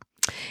pain?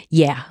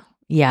 Yeah.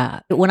 Yeah.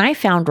 When I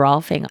found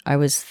Rolfing, I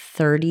was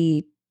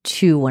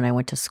 32 when I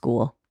went to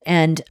school,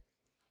 and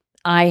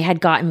I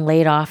had gotten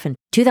laid off in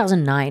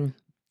 2009,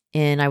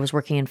 and I was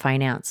working in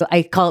finance. So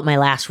I call it my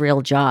last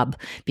real job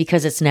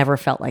because it's never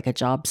felt like a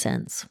job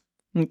since.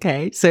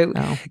 Okay. So,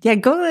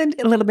 go a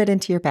little bit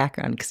into your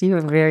background, because you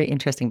have a very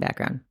interesting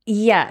background.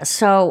 Yeah.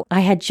 So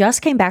I had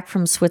just came back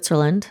from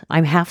Switzerland.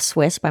 I'm half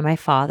Swiss by my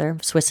father,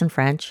 Swiss and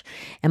French,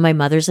 and my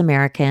mother's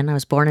American. I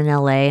was born in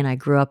LA, and I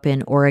grew up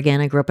in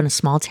Oregon. I grew up in a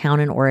small town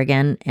in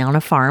Oregon on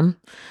a farm,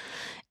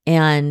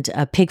 and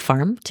a pig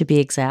farm, to be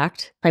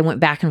exact. I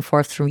went back and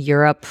forth through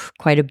Europe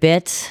quite a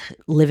bit,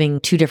 living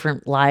two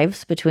different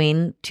lives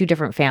between two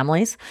different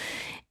families.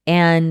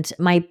 And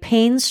my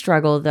pain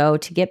struggle, though,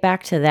 to get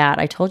back to that,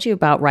 I told you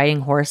about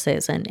riding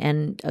horses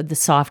and the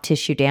soft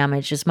tissue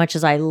damage. As much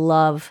as I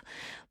love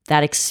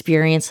that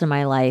experience in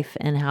my life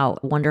and how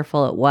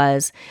wonderful it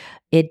was,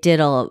 it did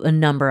a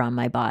number on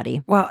my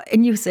body. Well,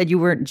 and you said you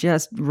weren't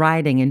just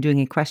riding and doing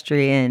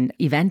equestrian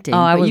eventing. Oh,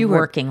 I was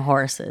working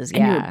horses.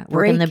 Yeah.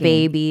 Working the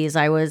babies.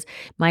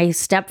 My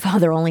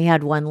stepfather only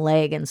had one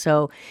leg. And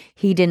so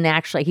he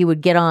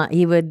would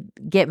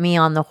get me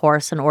on the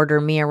horse and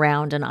order me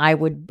around, and I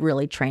would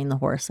really train the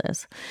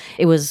horses.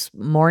 It was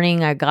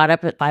morning. I got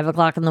up at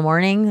 5:00 in the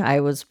morning.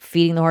 I was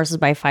feeding the horses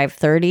by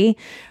 5:30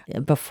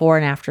 before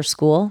and after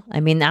school.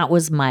 I mean, that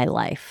was my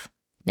life.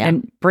 Yeah.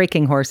 And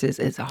breaking horses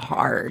is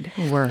hard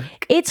work.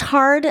 It's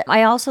hard.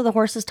 The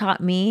horses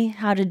taught me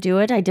how to do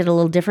it. I did a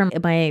little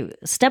different. My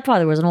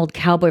stepfather was an old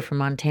cowboy from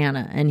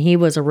Montana, and he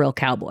was a real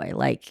cowboy.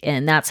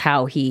 And that's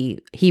how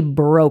he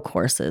broke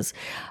horses.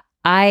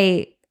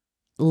 I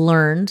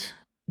learned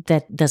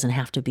that doesn't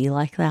have to be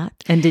like that.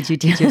 And did you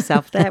teach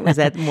yourself that? Was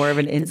that more of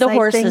an insight The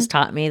horses thing?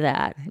 Taught me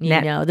that.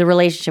 The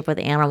relationship with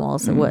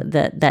animals,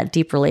 that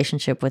deep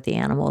relationship with the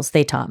animals,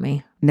 they taught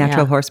me.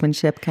 Natural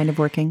horsemanship kind of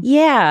working?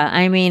 Yeah.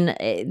 I mean,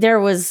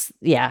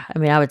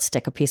 I would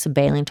stick a piece of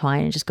baling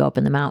twine and just go up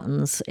in the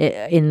mountains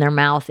in their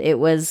mouth. It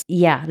was,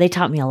 they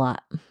taught me a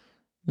lot.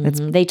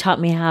 They taught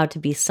me how to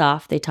be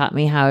soft. They taught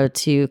me how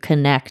to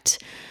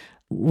connect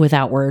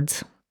without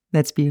words.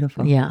 That's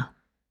beautiful. Yeah.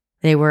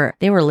 They were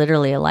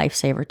literally a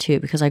lifesaver too,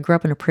 because I grew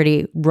up in a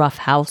pretty rough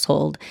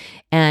household,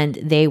 and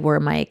they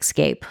were my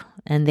escape.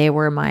 And they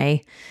were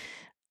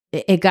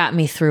it got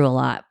me through a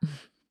lot.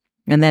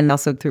 And then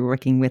also through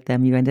working with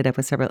them, you ended up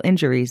with several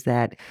injuries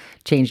that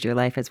changed your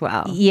life as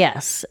well.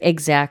 Yes,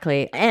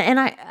 exactly. And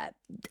I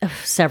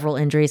several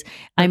injuries.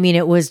 I mean,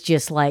 it was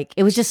just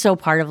so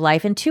part of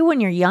life. And two,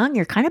 when you're young,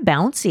 you're kind of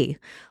bouncy.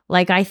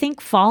 Like, I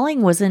think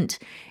falling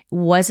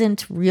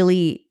wasn't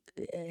really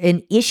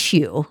an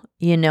issue,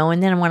 and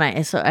then when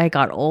I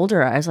got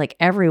older, I was like,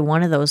 every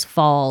one of those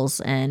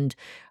falls, and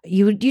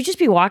you just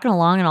be walking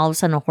along and all of a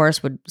sudden a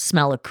horse would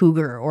smell a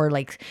cougar or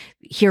like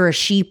hear a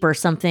sheep or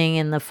something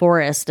in the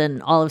forest,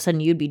 and all of a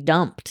sudden you'd be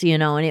dumped,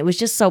 and it was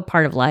just so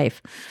part of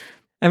life.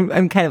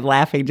 I'm kind of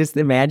laughing just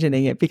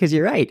imagining it, because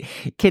you're right.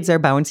 Kids are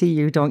bouncy.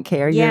 You don't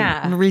care.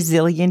 Yeah. You're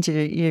resilient.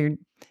 You're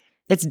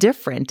it's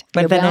different.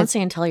 But you're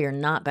bouncy until you're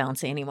not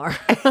bouncy anymore.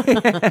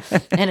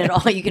 And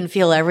you can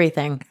feel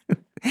everything.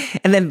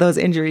 And then those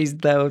injuries,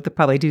 though, they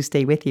probably do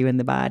stay with you in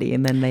the body,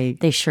 and then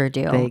they sure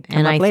do.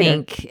 And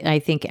I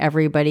think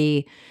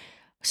everybody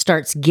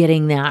starts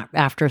getting that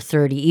after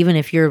 30. Even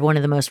if you're one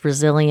of the most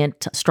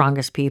resilient,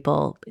 strongest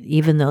people,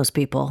 even those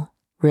people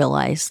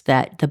realize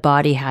that the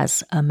body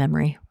has a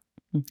memory.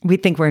 We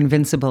think we're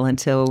invincible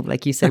until,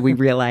 like you said, we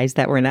realize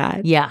that we're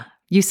not. Yeah.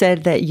 You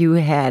said that you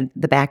had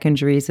the back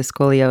injuries, the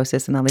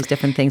scoliosis, and all these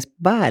different things,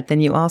 but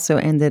then you also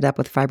ended up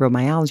with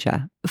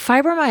fibromyalgia.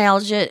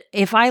 Fibromyalgia,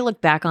 if I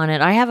look back on it,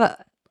 I have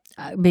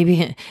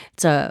maybe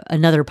it's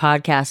another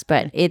podcast,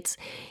 but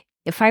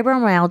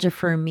fibromyalgia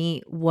for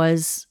me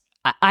was,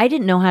 I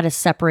didn't know how to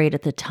separate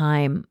at the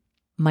time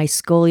my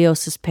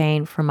scoliosis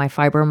pain from my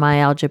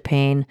fibromyalgia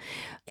pain,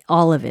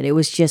 all of it. It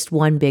was just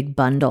one big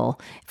bundle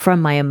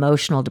from my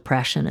emotional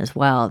depression as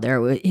well.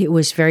 It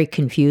was very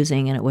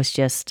confusing, and it was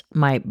just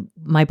my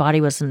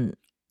body wasn't,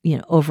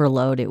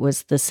 overload. It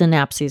was the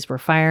synapses were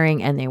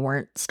firing and they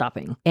weren't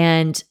stopping.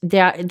 And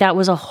that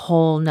was a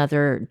whole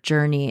nother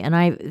journey.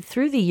 And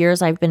through the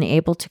years, I've been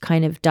able to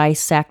kind of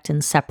dissect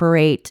and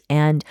separate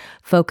and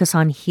focus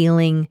on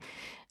healing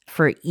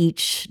for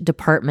each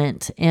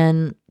department.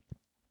 And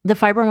the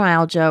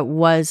fibromyalgia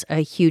was a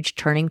huge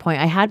turning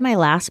point. I had my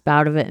last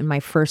bout of it in my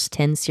first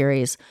 10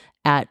 series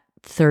at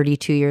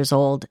 32 years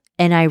old.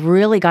 And I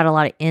really got a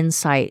lot of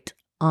insight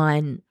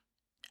on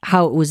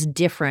how it was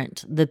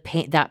different.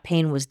 That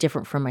pain was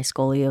different from my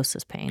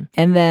scoliosis pain.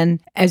 And then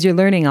as you're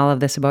learning all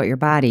of this about your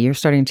body, you're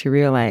starting to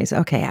realize,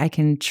 okay, I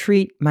can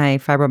treat my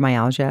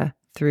fibromyalgia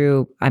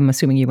through, I'm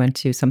assuming you went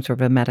to some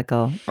sort of a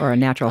medical or a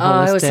natural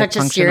holistic. It was such a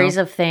functional series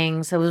of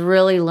things. I was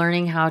really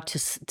learning how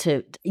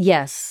to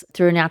yes,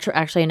 through a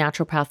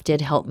naturopath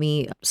did help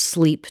me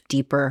sleep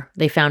deeper.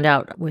 They found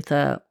out with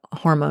a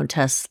hormone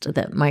test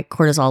that my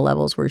cortisol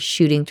levels were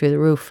shooting through the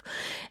roof,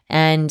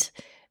 and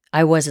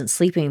I wasn't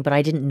sleeping, but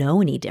I didn't know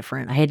any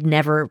different. I had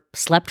never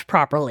slept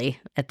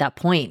properly at that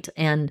point.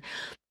 And,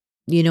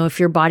 if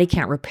your body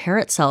can't repair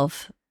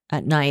itself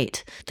at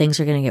night, things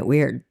are going to get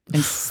weird.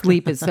 And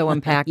sleep is so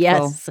impactful.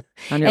 Yes.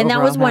 On your and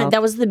health.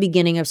 that was the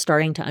beginning of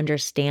starting to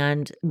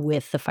understand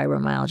with the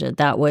fibromyalgia.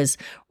 That was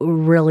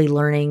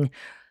really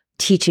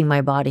teaching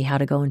my body how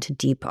to go into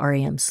deep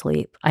REM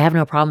sleep. I have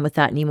no problem with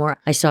that anymore.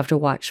 I still have to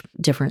watch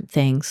different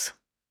things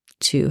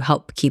to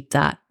help keep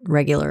that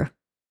regular.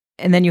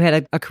 And then you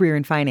had a career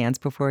in finance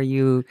before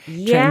you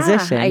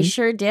transitioned. I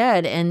sure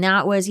did. And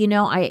that was,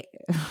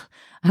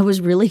 I was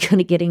really good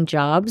at getting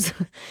jobs,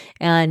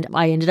 and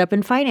I ended up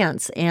in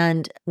finance.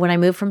 And when I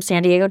moved from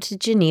San Diego to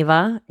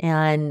Geneva,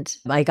 and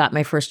I got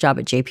my first job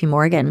at JP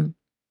Morgan,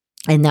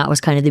 and that was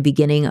kind of the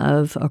beginning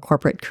of a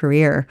corporate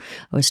career.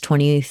 I was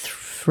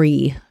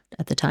 23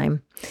 at the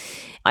time.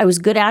 I was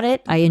good at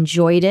it. I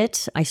enjoyed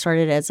it. I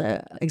started as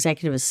an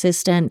executive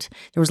assistant.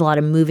 There was a lot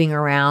of moving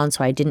around,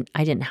 so I didn't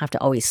have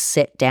to always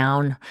sit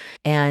down.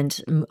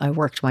 And I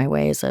worked my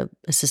way as an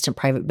assistant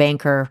private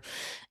banker,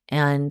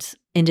 and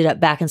ended up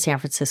back in San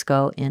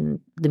Francisco in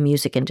the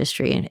music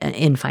industry and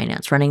in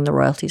finance, running the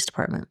royalties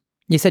department.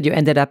 You said you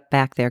ended up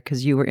back there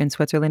because you were in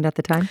Switzerland at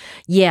the time?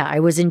 Yeah, I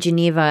was in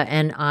Geneva,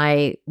 and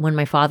when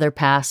my father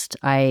passed,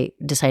 I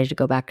decided to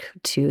go back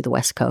to the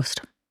West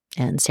Coast,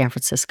 and San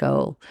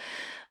Francisco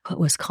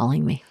was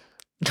calling me.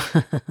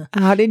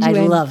 How did you?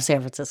 I love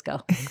San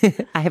Francisco.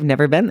 I have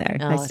never been there.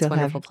 Oh, it's a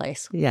wonderful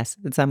place. Yes,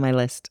 it's on my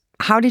list.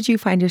 How did you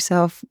find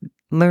yourself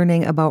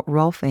learning about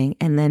rolfing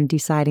and then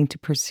deciding to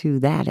pursue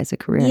that as a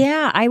career?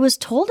 Yeah, I was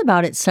told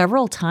about it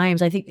several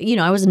times. I think,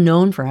 I was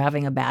known for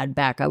having a bad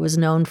back. I was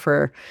known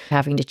for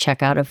having to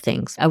check out of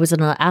things. I was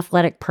an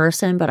athletic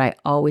person, but I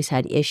always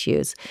had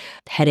issues,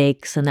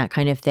 headaches and that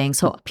kind of thing.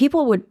 So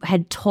people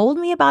had told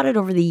me about it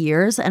over the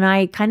years, and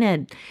I kind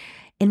of,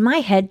 in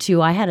my head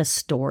too, I had a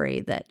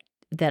story that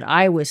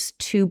I was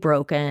too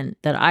broken,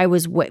 that I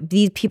was what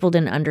these people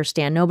didn't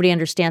understand. Nobody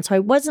understands. So I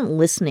wasn't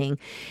listening.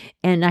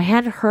 And I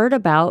had heard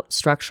about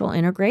structural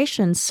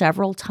integration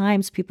several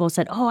times. People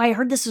said, oh, I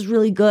heard this is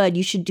really good.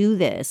 You should do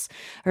this.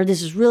 Or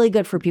this is really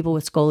good for people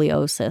with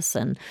scoliosis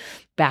and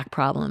back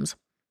problems.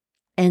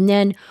 And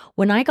then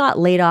when I got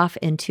laid off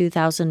in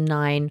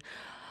 2009,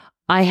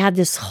 I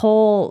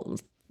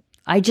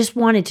I just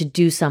wanted to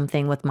do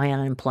something with my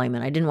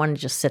unemployment. I didn't want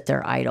to just sit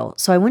there idle.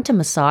 So I went to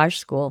massage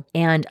school,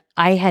 and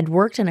I had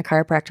worked in a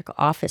chiropractic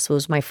office. It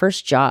was my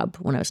first job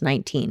when I was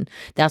 19.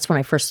 That's when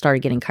I first started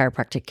getting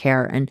chiropractic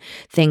care, and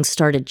things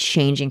started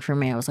changing for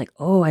me. I was like,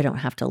 oh, I don't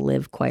have to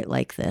live quite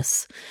like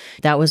this.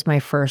 That was my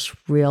first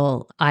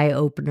real eye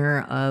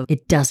opener of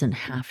it doesn't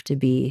have to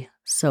be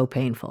so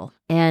painful.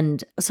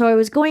 And so I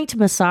was going to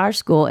massage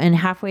school, and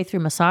halfway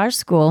through massage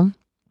school,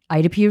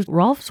 IDP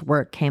Rolf's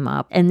work came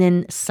up. And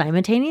then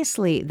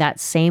simultaneously that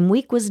same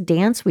week was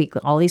dance week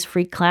with all these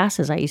free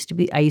classes. I used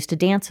to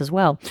dance as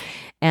well.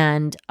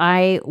 And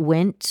I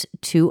went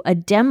to a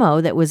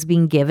demo that was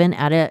being given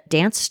at a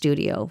dance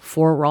studio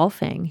for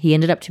Rolfing. He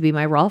ended up to be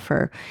my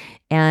Rolfer.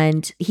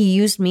 And he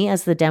used me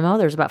as the demo.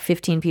 There's about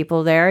 15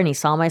 people there, and he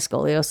saw my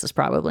scoliosis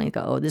probably and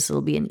go, oh, this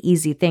will be an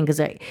easy thing, because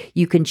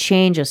you can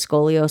change a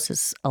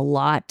scoliosis a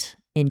lot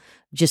in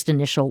just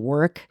initial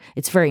work.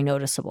 It's very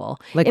noticeable.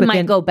 It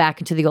might go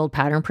back into the old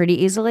pattern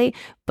pretty easily,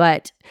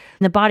 but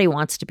the body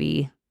wants to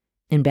be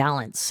in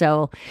balance.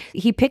 So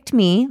he picked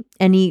me,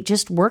 and he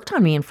just worked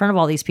on me in front of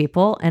all these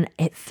people, and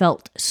it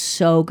felt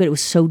so good. It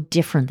was so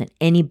different than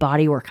any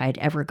body work I'd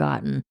ever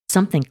gotten.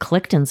 Something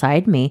clicked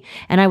inside me,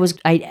 and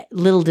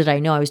little did I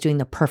know I was doing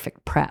the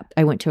perfect prep.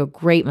 I went to a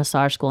great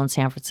massage school in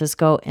San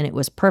Francisco, and it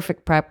was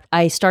perfect prep.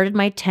 I started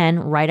my 10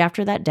 right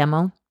after that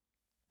demo.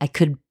 I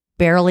could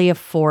barely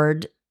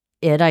afford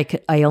it.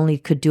 I only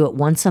could do it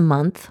once a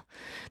month.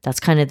 That's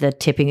kind of the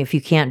tipping. If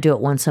you can't do it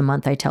once a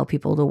month, I tell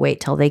people to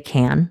wait till they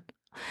can.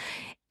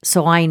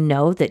 So I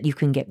know that you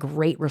can get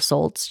great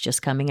results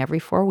just coming every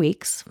 4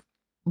 weeks.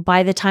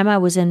 By the time I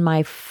was in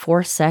my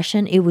 4th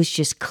session, it was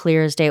just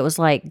clear as day. It was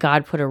like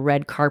God put a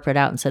red carpet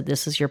out and said,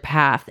 this is your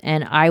path.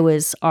 And I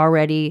was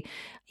already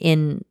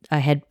I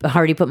had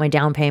already put my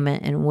down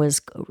payment and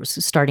was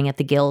starting at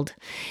the Guild.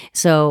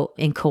 So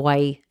in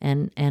Kauai,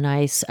 and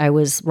I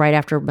was right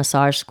after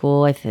massage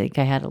school. I think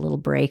I had a little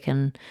break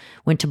and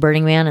went to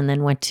Burning Man, and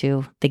then went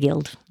to the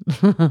Guild.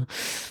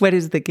 What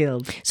is the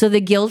Guild? So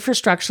the Guild for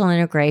Structural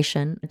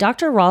Integration.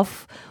 Dr.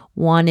 Rolf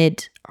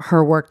wanted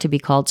her work to be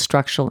called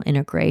structural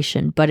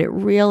integration, but it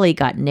really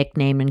got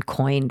nicknamed and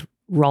coined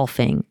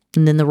Rolfing.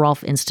 And then the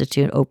Rolf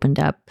Institute opened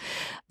up.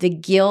 The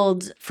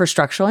Guild for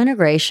Structural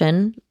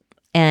Integration,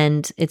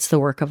 and it's the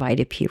work of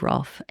IDP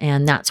Rolf.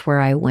 And that's where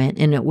I went.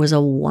 And it was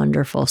a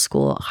wonderful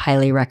school.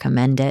 Highly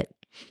recommend it.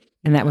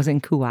 And that was in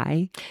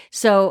Kauai?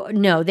 So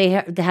no, they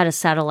had a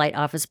satellite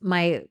office.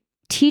 My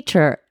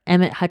teacher,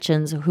 Emmett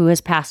Hutchins, who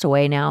has passed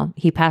away now,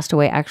 he passed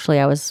away. Actually,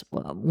 I was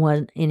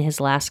one in his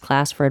last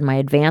class for my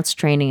advanced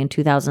training in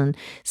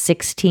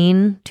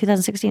 2017,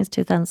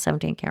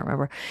 can't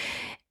remember.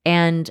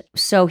 And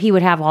so he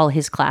would have all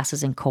his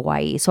classes in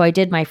Kauai. So I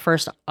did my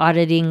first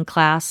auditing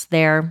class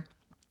there.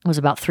 It was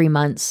about 3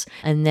 months.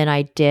 And then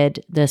I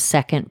did the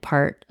second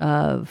part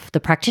of the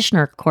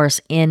practitioner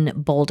course in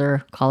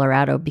Boulder,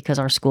 Colorado, because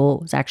our school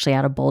was actually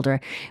out of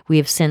Boulder. We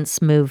have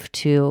since moved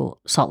to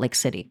Salt Lake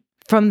City.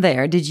 From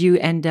there, did you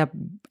end up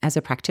as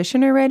a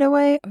practitioner right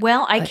away?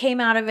 Well, I came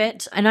out of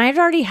it, and I had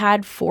already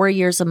had 4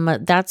 years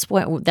of that's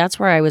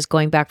where I was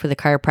going back for the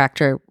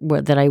chiropractor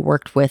that I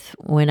worked with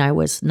when I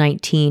was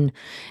 19,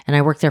 and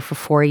I worked there for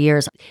 4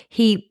 years.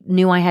 He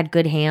knew I had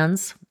good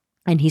hands,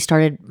 and he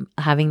started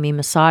having me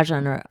massage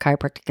under a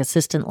chiropractic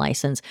assistant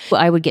license.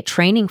 I would get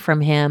training from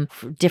him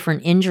for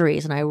different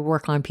injuries, and I would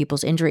work on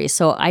people's injuries.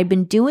 So I'd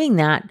been doing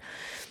that.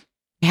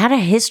 I had a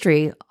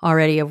history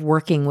already of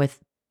working with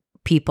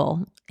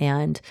people,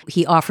 and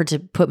he offered to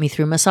put me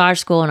through massage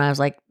school, and I was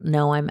like,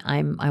 no,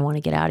 I want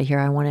to get out of here.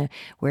 I want to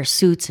wear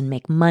suits and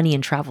make money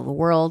and travel the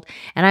world.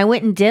 And I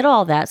went and did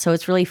all that. So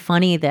it's really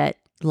funny that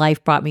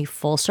life brought me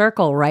full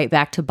circle right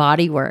back to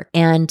body work.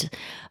 And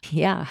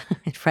yeah,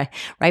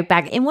 right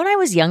back. And when I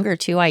was younger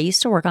too, I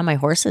used to work on my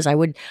horses. I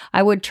would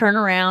turn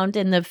around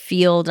in the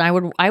field.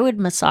 And I would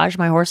massage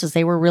my horses.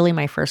 They were really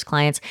my first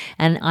clients,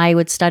 and I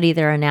would study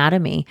their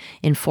anatomy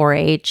in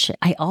 4-H.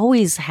 I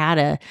always had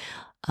a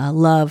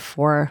love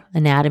for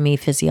anatomy,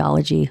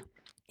 physiology.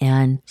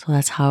 And so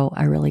that's how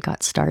I really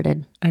got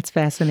started. That's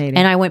fascinating.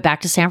 And I went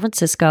back to San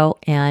Francisco,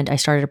 and I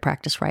started to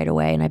practice right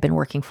away. And I've been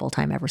working full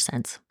time ever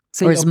since.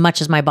 So or as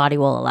much as my body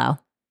will allow.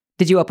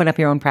 Did you open up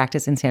your own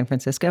practice in San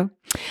Francisco?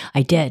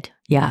 I did,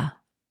 yeah.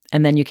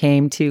 And then you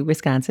came to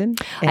Wisconsin?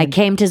 I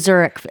came to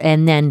Zurich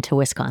and then to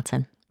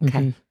Wisconsin. Okay.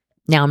 Mm-hmm.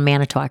 Now in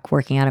Manitowoc,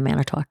 working out of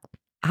Manitowoc.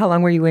 How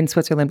long were you in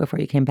Switzerland before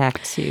you came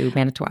back to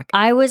Manitowoc?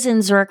 I was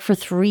in Zurich for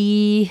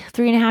three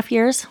and a half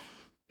years.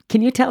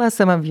 Can you tell us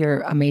some of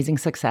your amazing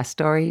success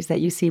stories that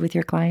you see with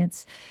your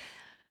clients?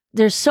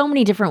 There's so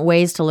many different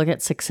ways to look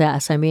at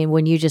success. I mean,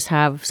 when you just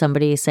have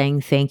somebody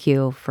saying thank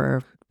you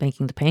for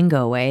making the pain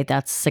go away,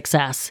 that's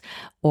success.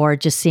 Or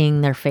just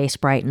seeing their face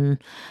brighten.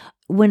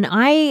 When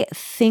I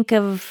think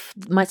of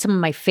some of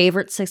my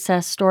favorite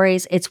success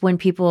stories, it's when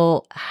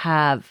people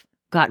have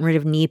gotten rid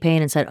of knee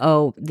pain and said,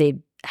 oh, they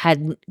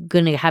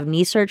going to have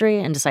knee surgery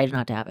and decided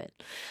not to have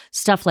it.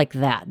 Stuff like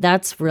that.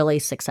 That's really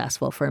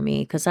successful for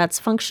me because that's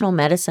functional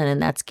medicine, and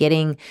that's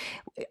getting...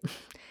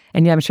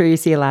 And I'm sure you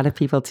see a lot of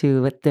people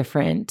too with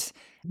different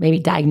maybe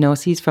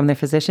diagnoses from their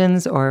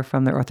physicians or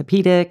from their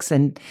orthopedics,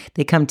 and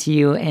they come to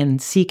you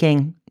and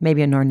seeking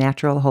maybe a more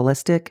natural,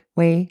 holistic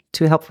way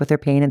to help with their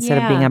pain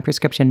instead of being on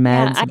prescription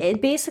meds. Yeah,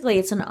 basically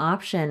it's an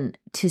option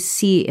to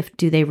see if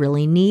do they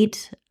really need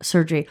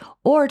surgery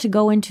or to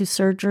go into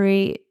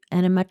surgery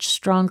in a much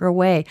stronger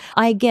way.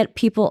 I get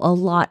people a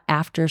lot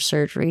after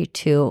surgery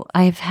too.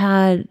 I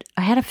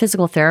had a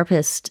physical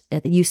therapist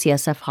at the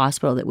UCSF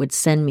hospital that would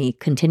send me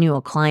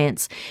continual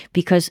clients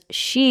because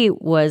she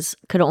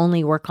could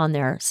only work on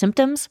their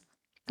symptoms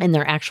and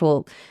their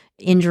actual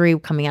injury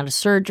coming out of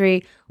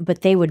surgery,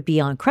 but they would be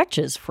on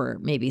crutches for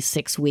maybe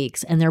 6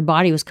 weeks and their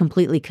body was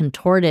completely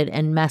contorted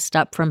and messed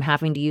up from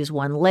having to use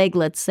one leg,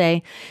 let's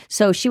say.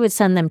 So she would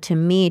send them to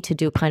me to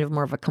do kind of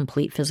more of a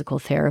complete physical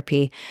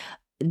therapy.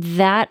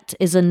 That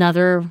is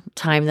another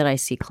time that I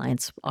see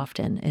clients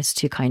often, is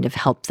to kind of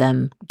help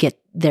them get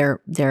their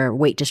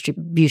weight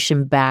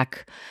distribution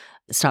back,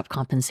 stop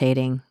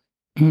compensating.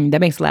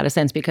 That makes a lot of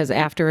sense because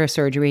after a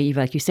surgery,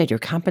 like you said, you're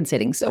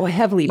compensating so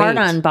heavily. Hard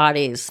on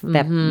bodies.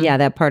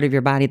 That part of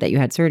your body that you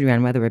had surgery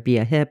on, whether it be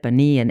a hip, a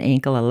knee, an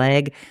ankle, a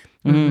leg.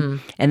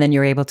 And then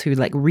you're able to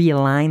like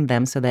realign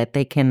them so that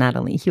they can not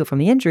only heal from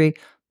the injury,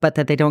 but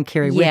that they don't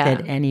carry with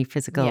it any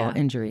physical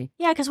injury.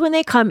 Yeah, because when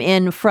they come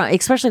in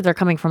especially if they're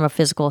coming from a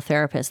physical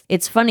therapist,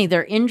 it's funny,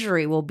 their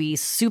injury will be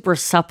super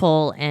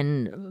supple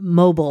and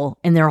mobile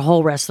and their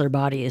whole rest of their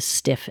body is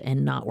stiff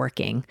and not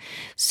working.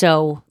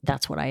 So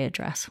that's what I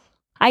address.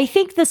 I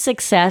think the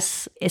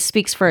success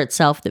speaks for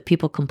itself that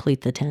people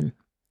complete the 10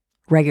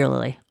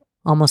 regularly,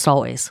 almost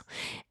always.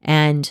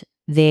 And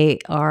they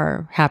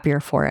are happier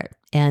for it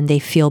and they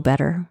feel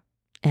better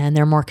and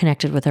they're more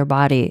connected with their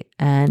body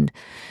and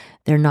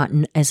they're not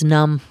as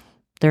numb.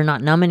 They're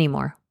not numb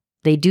anymore.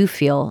 They do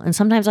feel. And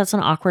sometimes that's an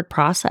awkward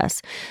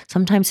process.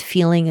 Sometimes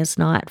feeling is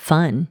not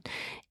fun.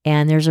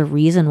 And there's a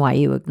reason why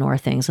you ignore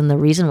things. And the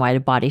reason why the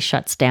body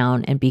shuts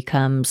down and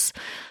becomes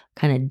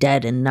kind of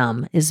dead and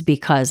numb is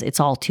because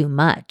it's all too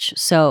much.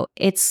 So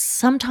it's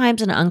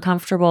sometimes an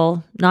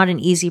uncomfortable, not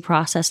an easy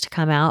process to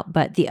come out,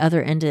 but the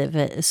other end of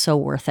it is so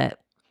worth it.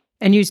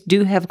 And you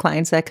do have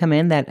clients that come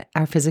in that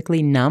are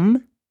physically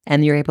numb?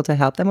 And you're able to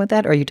help them with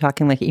that? Or are you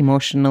talking like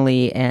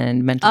emotionally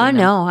and mentally? Oh,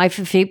 no.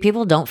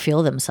 People don't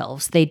feel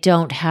themselves. They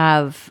don't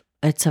have,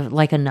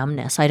 like a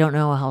numbness. I don't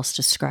know how else to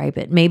describe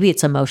it. Maybe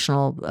it's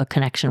emotional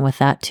connection with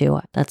that too.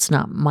 That's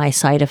not my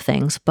side of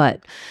things,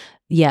 but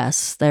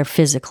yes, they're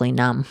physically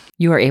numb.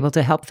 You are able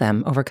to help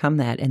them overcome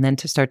that and then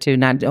to start to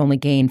not only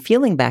gain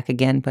feeling back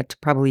again, but to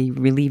probably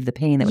relieve the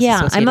pain that was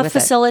associated with it. I'm a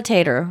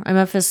facilitator. I'm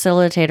a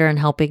facilitator in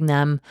helping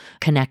them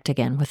connect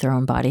again with their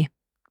own body.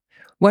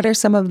 What are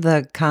some of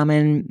the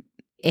common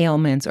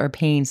ailments or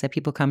pains that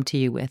people come to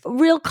you with?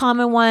 Real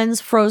common ones,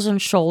 frozen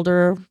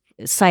shoulder,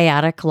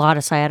 sciatic, a lot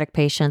of sciatic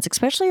patients,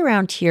 especially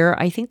around here.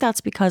 I think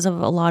that's because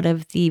of a lot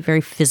of the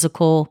very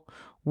physical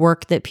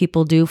work that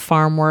people do,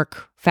 farm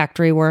work,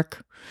 factory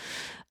work.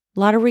 A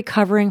lot of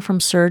recovering from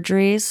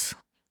surgeries,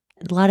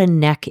 a lot of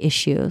neck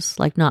issues,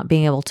 like not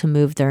being able to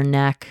move their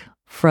neck,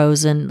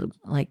 frozen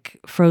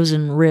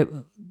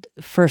rib,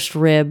 first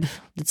rib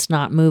that's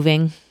not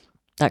moving,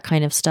 that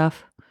kind of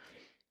stuff.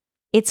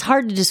 It's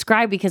hard to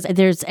describe because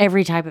there's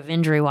every type of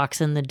injury walks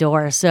in the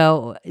door.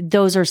 So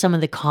those are some of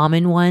the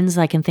common ones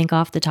I can think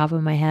off the top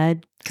of my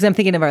head. Because I'm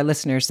thinking of our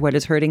listeners, what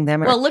is hurting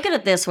them? Well, look at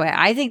it this way.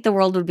 I think the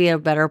world would be a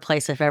better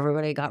place if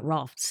everybody got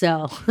Rolfed.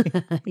 So,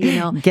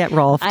 Get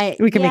Rolfed.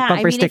 We can make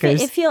bumper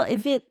stickers.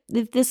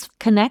 If this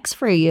connects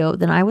for you,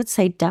 then I would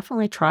say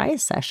definitely try a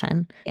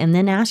session and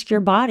then ask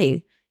your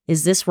body,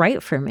 is this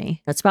right for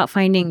me? It's about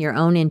finding your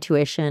own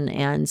intuition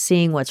and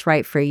seeing what's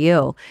right for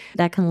you.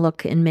 That can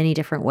look in many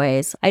different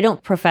ways. I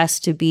don't profess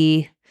to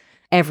be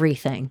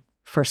everything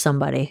for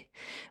somebody,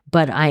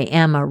 but I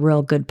am a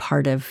real good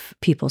part of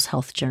people's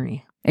health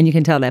journey. And you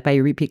can tell that by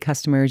your repeat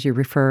customers, your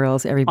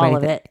referrals, everybody. All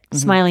of it. Mm-hmm.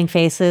 Smiling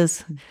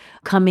faces,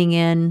 coming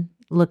in,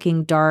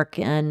 looking dark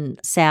and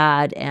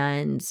sad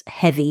and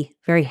heavy,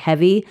 very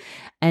heavy,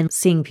 and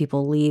seeing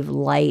people leave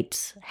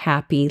light,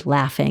 happy,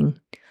 laughing,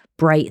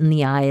 bright in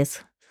the eyes,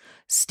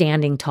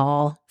 standing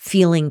tall,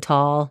 feeling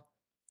tall.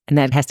 And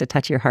that has to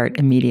touch your heart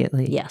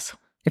immediately. Yes.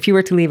 If you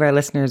were to leave our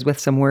listeners with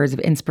some words of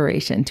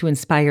inspiration to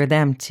inspire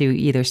them to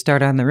either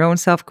start on their own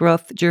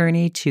self-growth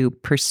journey, to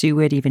pursue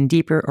it even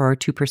deeper, or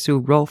to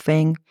pursue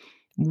Rolfing,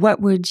 what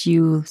would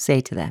you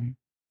say to them?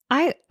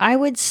 I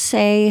would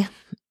say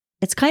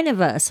it's kind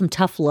of some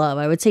tough love.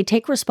 I would say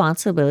take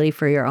responsibility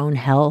for your own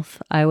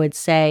health. I would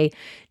say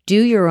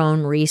do your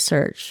own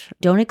research.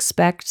 Don't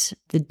expect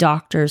the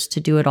doctors to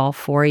do it all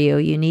for you.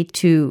 You need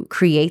to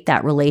create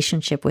that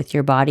relationship with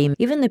your body.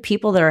 Even the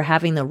people that are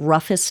having the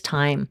roughest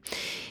time,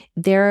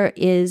 there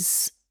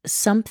is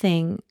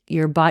something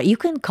your body, you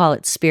can call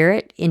it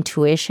spirit,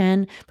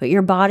 intuition, but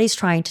your body's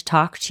trying to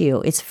talk to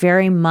you. It's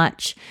very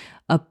much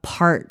a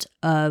part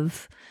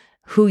of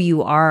who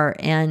you are.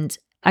 And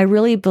I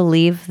really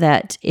believe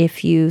that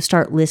if you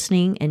start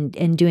listening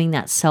and doing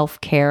that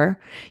self-care,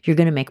 you're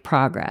going to make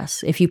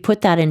progress. If you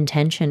put that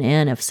intention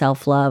in of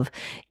self-love,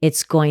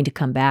 it's going to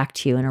come back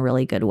to you in a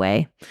really good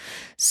way.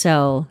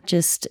 So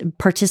just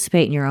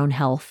participate in your own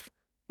health.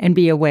 And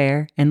be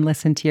aware and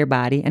listen to your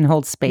body and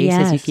hold space,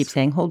 as you keep Yes.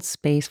 saying, hold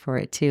space for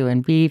it too,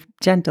 and be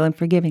gentle and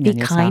forgiving Be on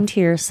yourself. kind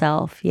to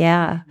yourself.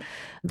 Yeah.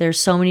 There's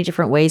so many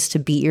different ways to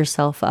beat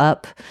yourself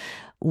up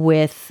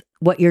with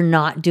what you're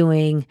not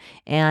doing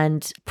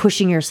and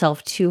pushing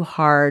yourself too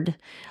hard.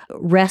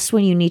 Rest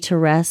when you need to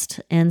rest.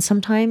 And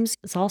sometimes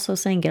it's also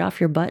saying get off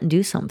your butt and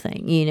do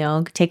something,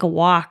 take a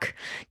walk,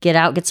 get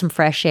out, get some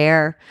fresh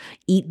air,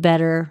 eat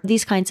better,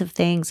 these kinds of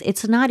things.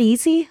 It's not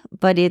easy,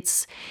 but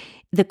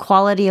the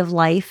quality of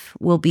life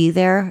will be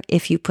there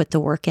if you put the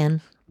work in.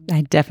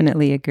 I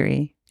definitely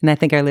agree. And I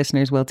think our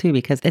listeners will too,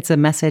 because it's a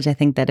message, I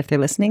think, that if they're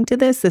listening to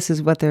this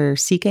is what they're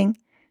seeking.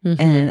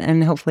 Mm-hmm.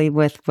 And hopefully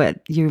with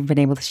what you've been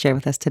able to share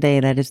with us today,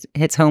 that it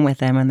hits home with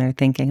them and they're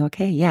thinking,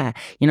 okay, yeah,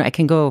 I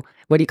can go,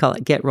 what do you call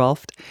it? Get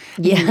Rolfed.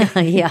 Yeah,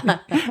 yeah.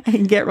 I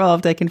can get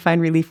Rolfed. I can find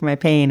relief from my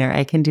pain, or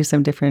I can do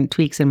some different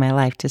tweaks in my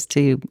life just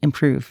to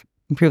improve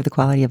the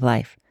quality of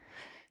life.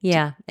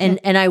 Yeah.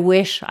 And I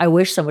wish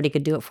somebody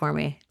could do it for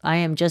me. I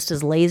am just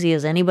as lazy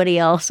as anybody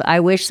else. I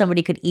wish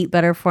somebody could eat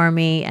better for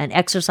me and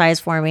exercise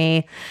for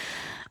me.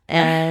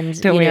 And,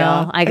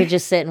 I could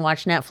just sit and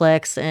watch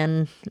Netflix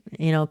and,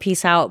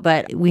 peace out.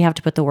 But we have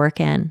to put the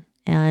work in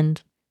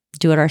and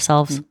do it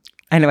ourselves.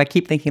 I know I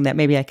keep thinking that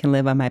maybe I can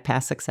live on my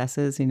past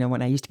successes.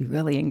 When I used to be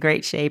really in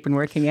great shape and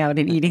working out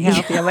and eating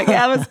healthy. I'm like,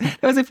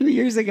 that was a few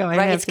years ago.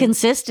 Right. It's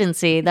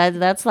consistency.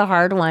 That's the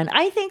hard one.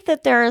 I think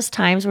that there is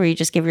times where you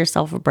just give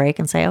yourself a break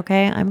and say,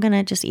 okay, I'm going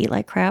to just eat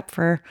like crap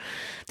for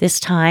this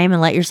time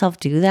and let yourself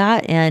do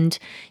that. And,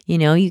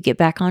 you get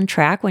back on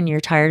track when you're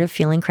tired of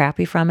feeling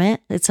crappy from it.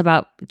 It's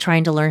about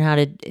trying to learn how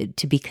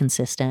to be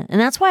consistent.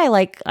 And that's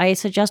why I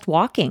suggest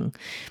walking,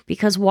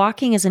 because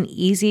walking is an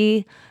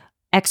easy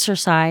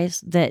exercise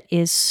that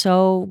is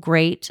so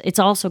great. It's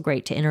also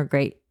great to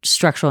integrate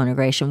structural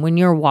integration. When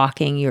you're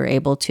walking, you're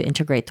able to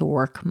integrate the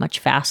work much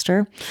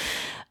faster.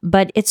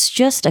 But it's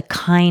just a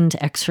kind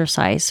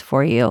exercise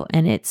for you.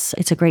 And it's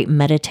a great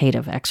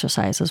meditative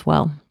exercise as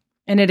well.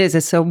 And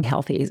it's so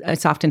healthy.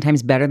 It's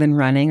oftentimes better than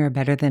running or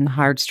better than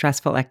hard,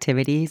 stressful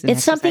activities.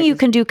 It's something you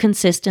can do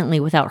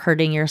consistently without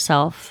hurting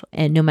yourself,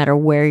 and no matter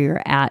where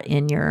you're at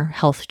in your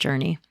health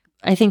journey.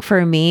 I think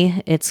for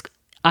me,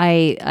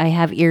 I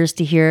have ears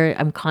to hear.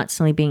 I'm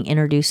constantly being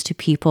introduced to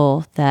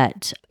people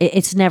that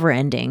it's never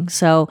ending.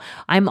 So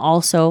I'm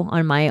also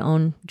on my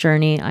own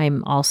journey.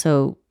 I'm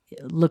also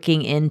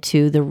looking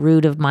into the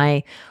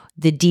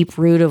deep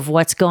root of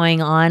what's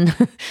going on,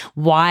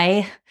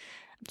 why.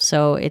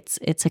 So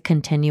it's a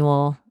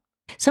continual.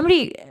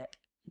 Somebody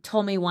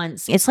told me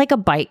once, it's like a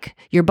bike.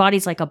 Your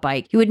body's like a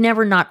bike. You would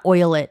never not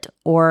oil it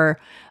or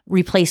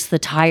replace the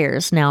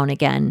tires now and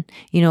again.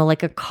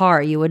 Like a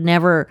car, you would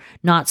never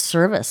not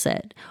service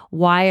it.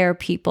 Why are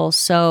people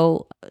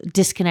so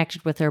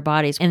disconnected with their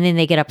bodies? And then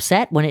they get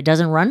upset when it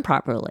doesn't run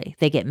properly.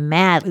 They get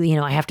mad.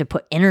 I have to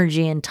put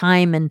energy and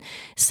time and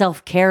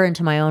self-care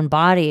into my own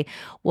body.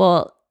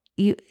 Well,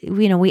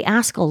 we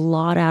ask a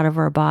lot out of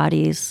our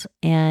bodies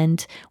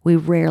and we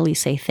rarely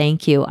say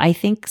thank you. I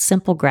think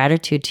simple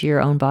gratitude to your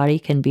own body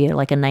can be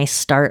like a nice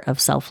start of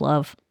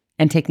self-love.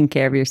 And taking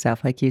care of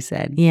yourself, like you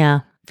said. Yeah.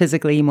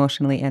 Physically,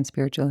 emotionally, and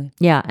spiritually.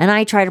 Yeah. And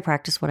I try to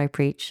practice what I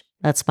preach.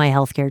 That's my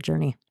healthcare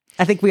journey.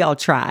 I think we all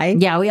try.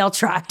 Yeah, we all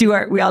try.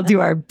 We all do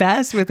our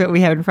best with what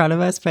we have in front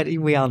of us, but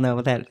we all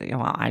know that,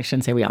 well, I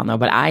shouldn't say we all know,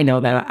 but I know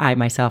that I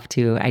myself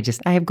too, I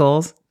have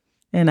goals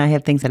and I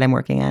have things that I'm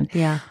working on.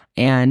 Yeah.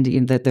 And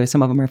there's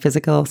some of them are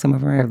physical, some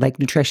of them are like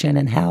nutrition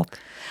and health.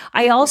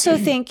 I also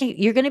think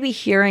you're going to be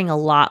hearing a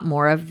lot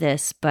more of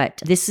this,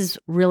 but this is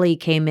really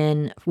came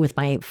in with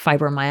my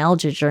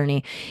fibromyalgia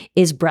journey,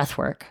 is breath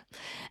work.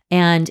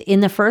 And in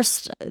the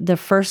first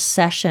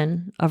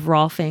session of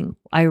Rolfing,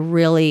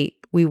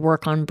 we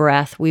work on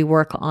breath. We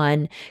work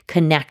on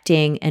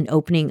connecting and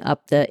opening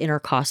up the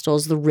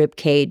intercostals, the rib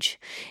cage,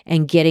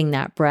 and getting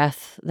that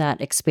breath,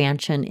 that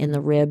expansion in the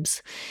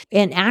ribs.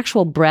 And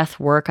actual breath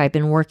work, I've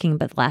been working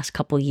the last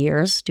couple of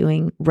years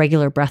doing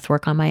regular breath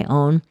work on my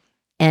own.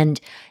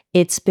 And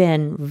it's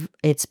been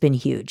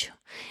huge.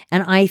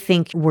 And I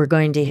think we're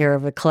going to hear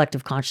of a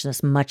collective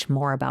consciousness much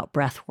more about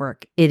breath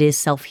work. It is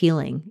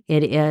self-healing.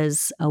 It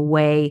is a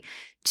way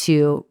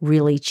to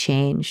really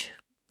change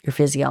your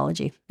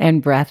physiology.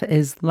 And breath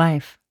is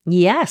life.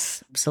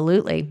 Yes,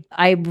 absolutely.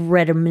 I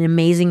read an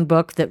amazing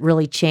book that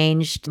really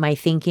changed my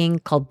thinking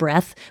called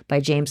Breath by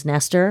James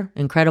Nestor.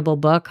 Incredible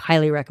book.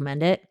 Highly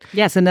recommend it.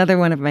 Yes, another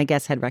one of my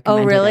guests had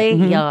recommended it. Oh, really? it.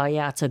 Mm-hmm.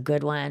 Yeah, it's a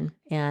good one.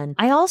 And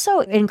I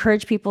also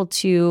encourage people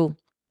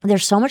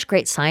there's so much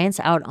great science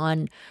out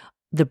on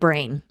the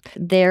brain.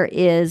 There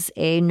is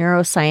a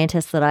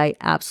neuroscientist that I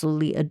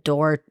absolutely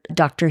adore,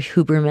 Dr.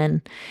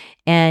 Huberman,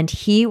 and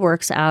he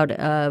works out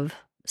of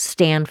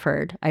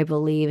Stanford, I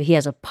believe. He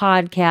has a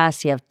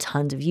podcast. He has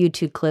tons of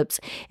YouTube clips.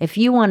 If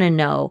you want to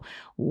know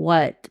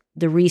what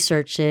the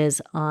research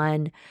is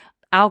on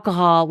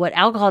alcohol, what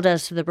alcohol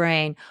does to the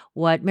brain,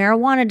 what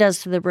marijuana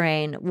does to the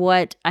brain,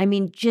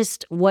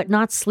 just what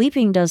not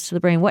sleeping does to the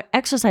brain, what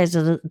exercise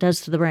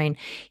does to the brain.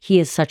 He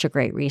is such a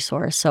great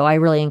resource. So I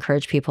really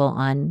encourage people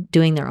on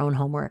doing their own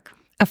homework.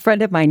 A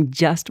friend of mine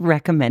just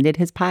recommended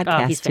his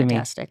podcast he's to me.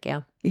 fantastic,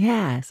 yeah.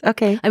 Yes,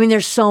 okay. I mean,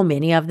 there's so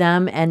many of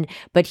them,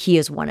 but he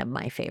is one of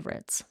my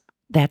favorites.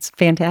 That's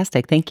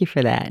fantastic. Thank you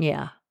for that.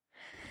 Yeah.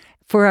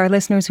 For our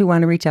listeners who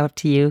want to reach out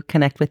to you,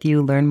 connect with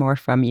you, learn more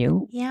from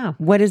you,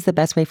 what is the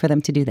best way for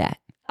them to do that?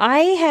 I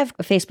have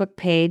a Facebook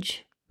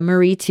page,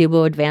 Marie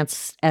Thiebaud,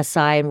 Advanced SI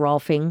and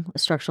Rolfing,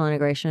 Structural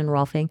Integration and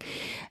Rolfing.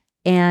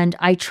 And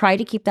I try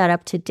to keep that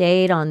up to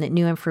date on the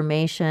new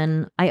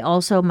information. My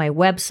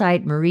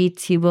website,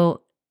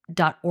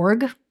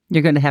 mariethiebaud.org.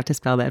 You're going to have to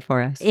spell that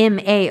for us.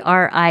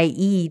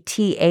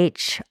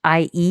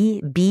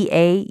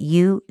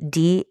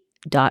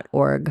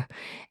 MariethieBaud.org.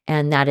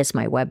 And that is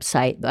my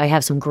website. I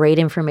have some great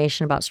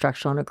information about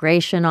structural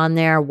integration on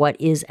there. What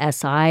is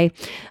SI?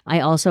 I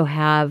also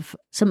have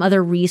some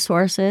other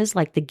resources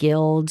like the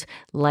Guild,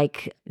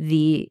 like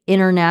the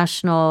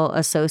International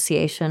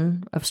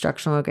Association of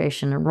Structural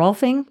Integration and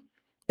Rolfing.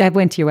 I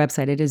went to your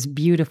website. It is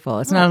beautiful.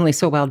 It's not only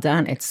so well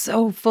done, it's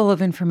so full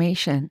of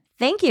information.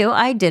 Thank you.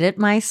 I did it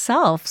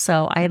myself,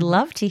 so I'd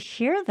love to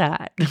hear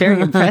that.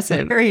 Very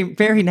impressive. Very,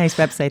 very nice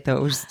website, though.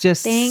 It was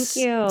just Thank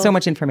you. So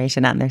much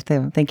information on there.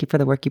 So thank you for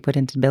the work you put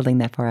into building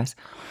that for us.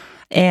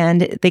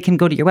 And they can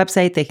go to your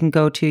website. They can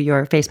go to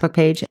your Facebook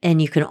page.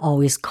 And you can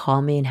always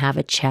call me and have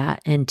a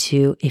chat. And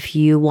if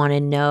you want to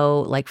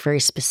know like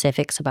very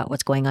specifics about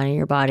what's going on in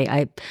your body,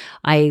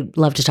 I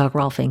love to talk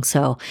Rolfing.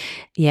 So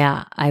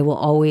yeah, I will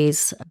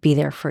always be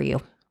there for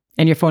you.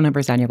 And your phone number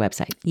is on your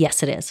website.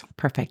 Yes, it is.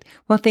 Perfect.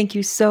 Well, thank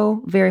you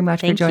so very much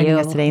for joining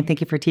us today. And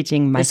thank you for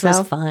teaching myself this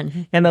was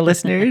fun. And the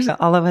listeners,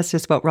 all of us,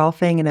 just about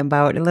Rolfing and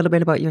about a little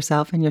bit about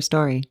yourself and your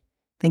story.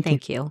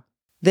 Thank you.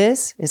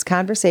 This is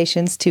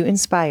Conversations to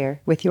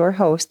Inspire with your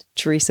host,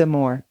 Teresa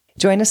Moore.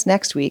 Join us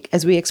next week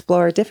as we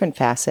explore a different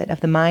facet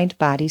of the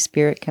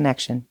mind-body-spirit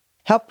connection.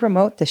 Help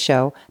promote the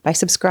show by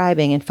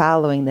subscribing and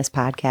following this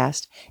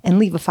podcast, and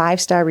leave a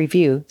 5-star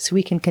review so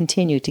we can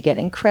continue to get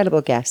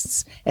incredible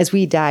guests as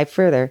we dive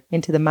further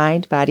into the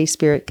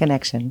mind-body-spirit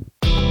connection.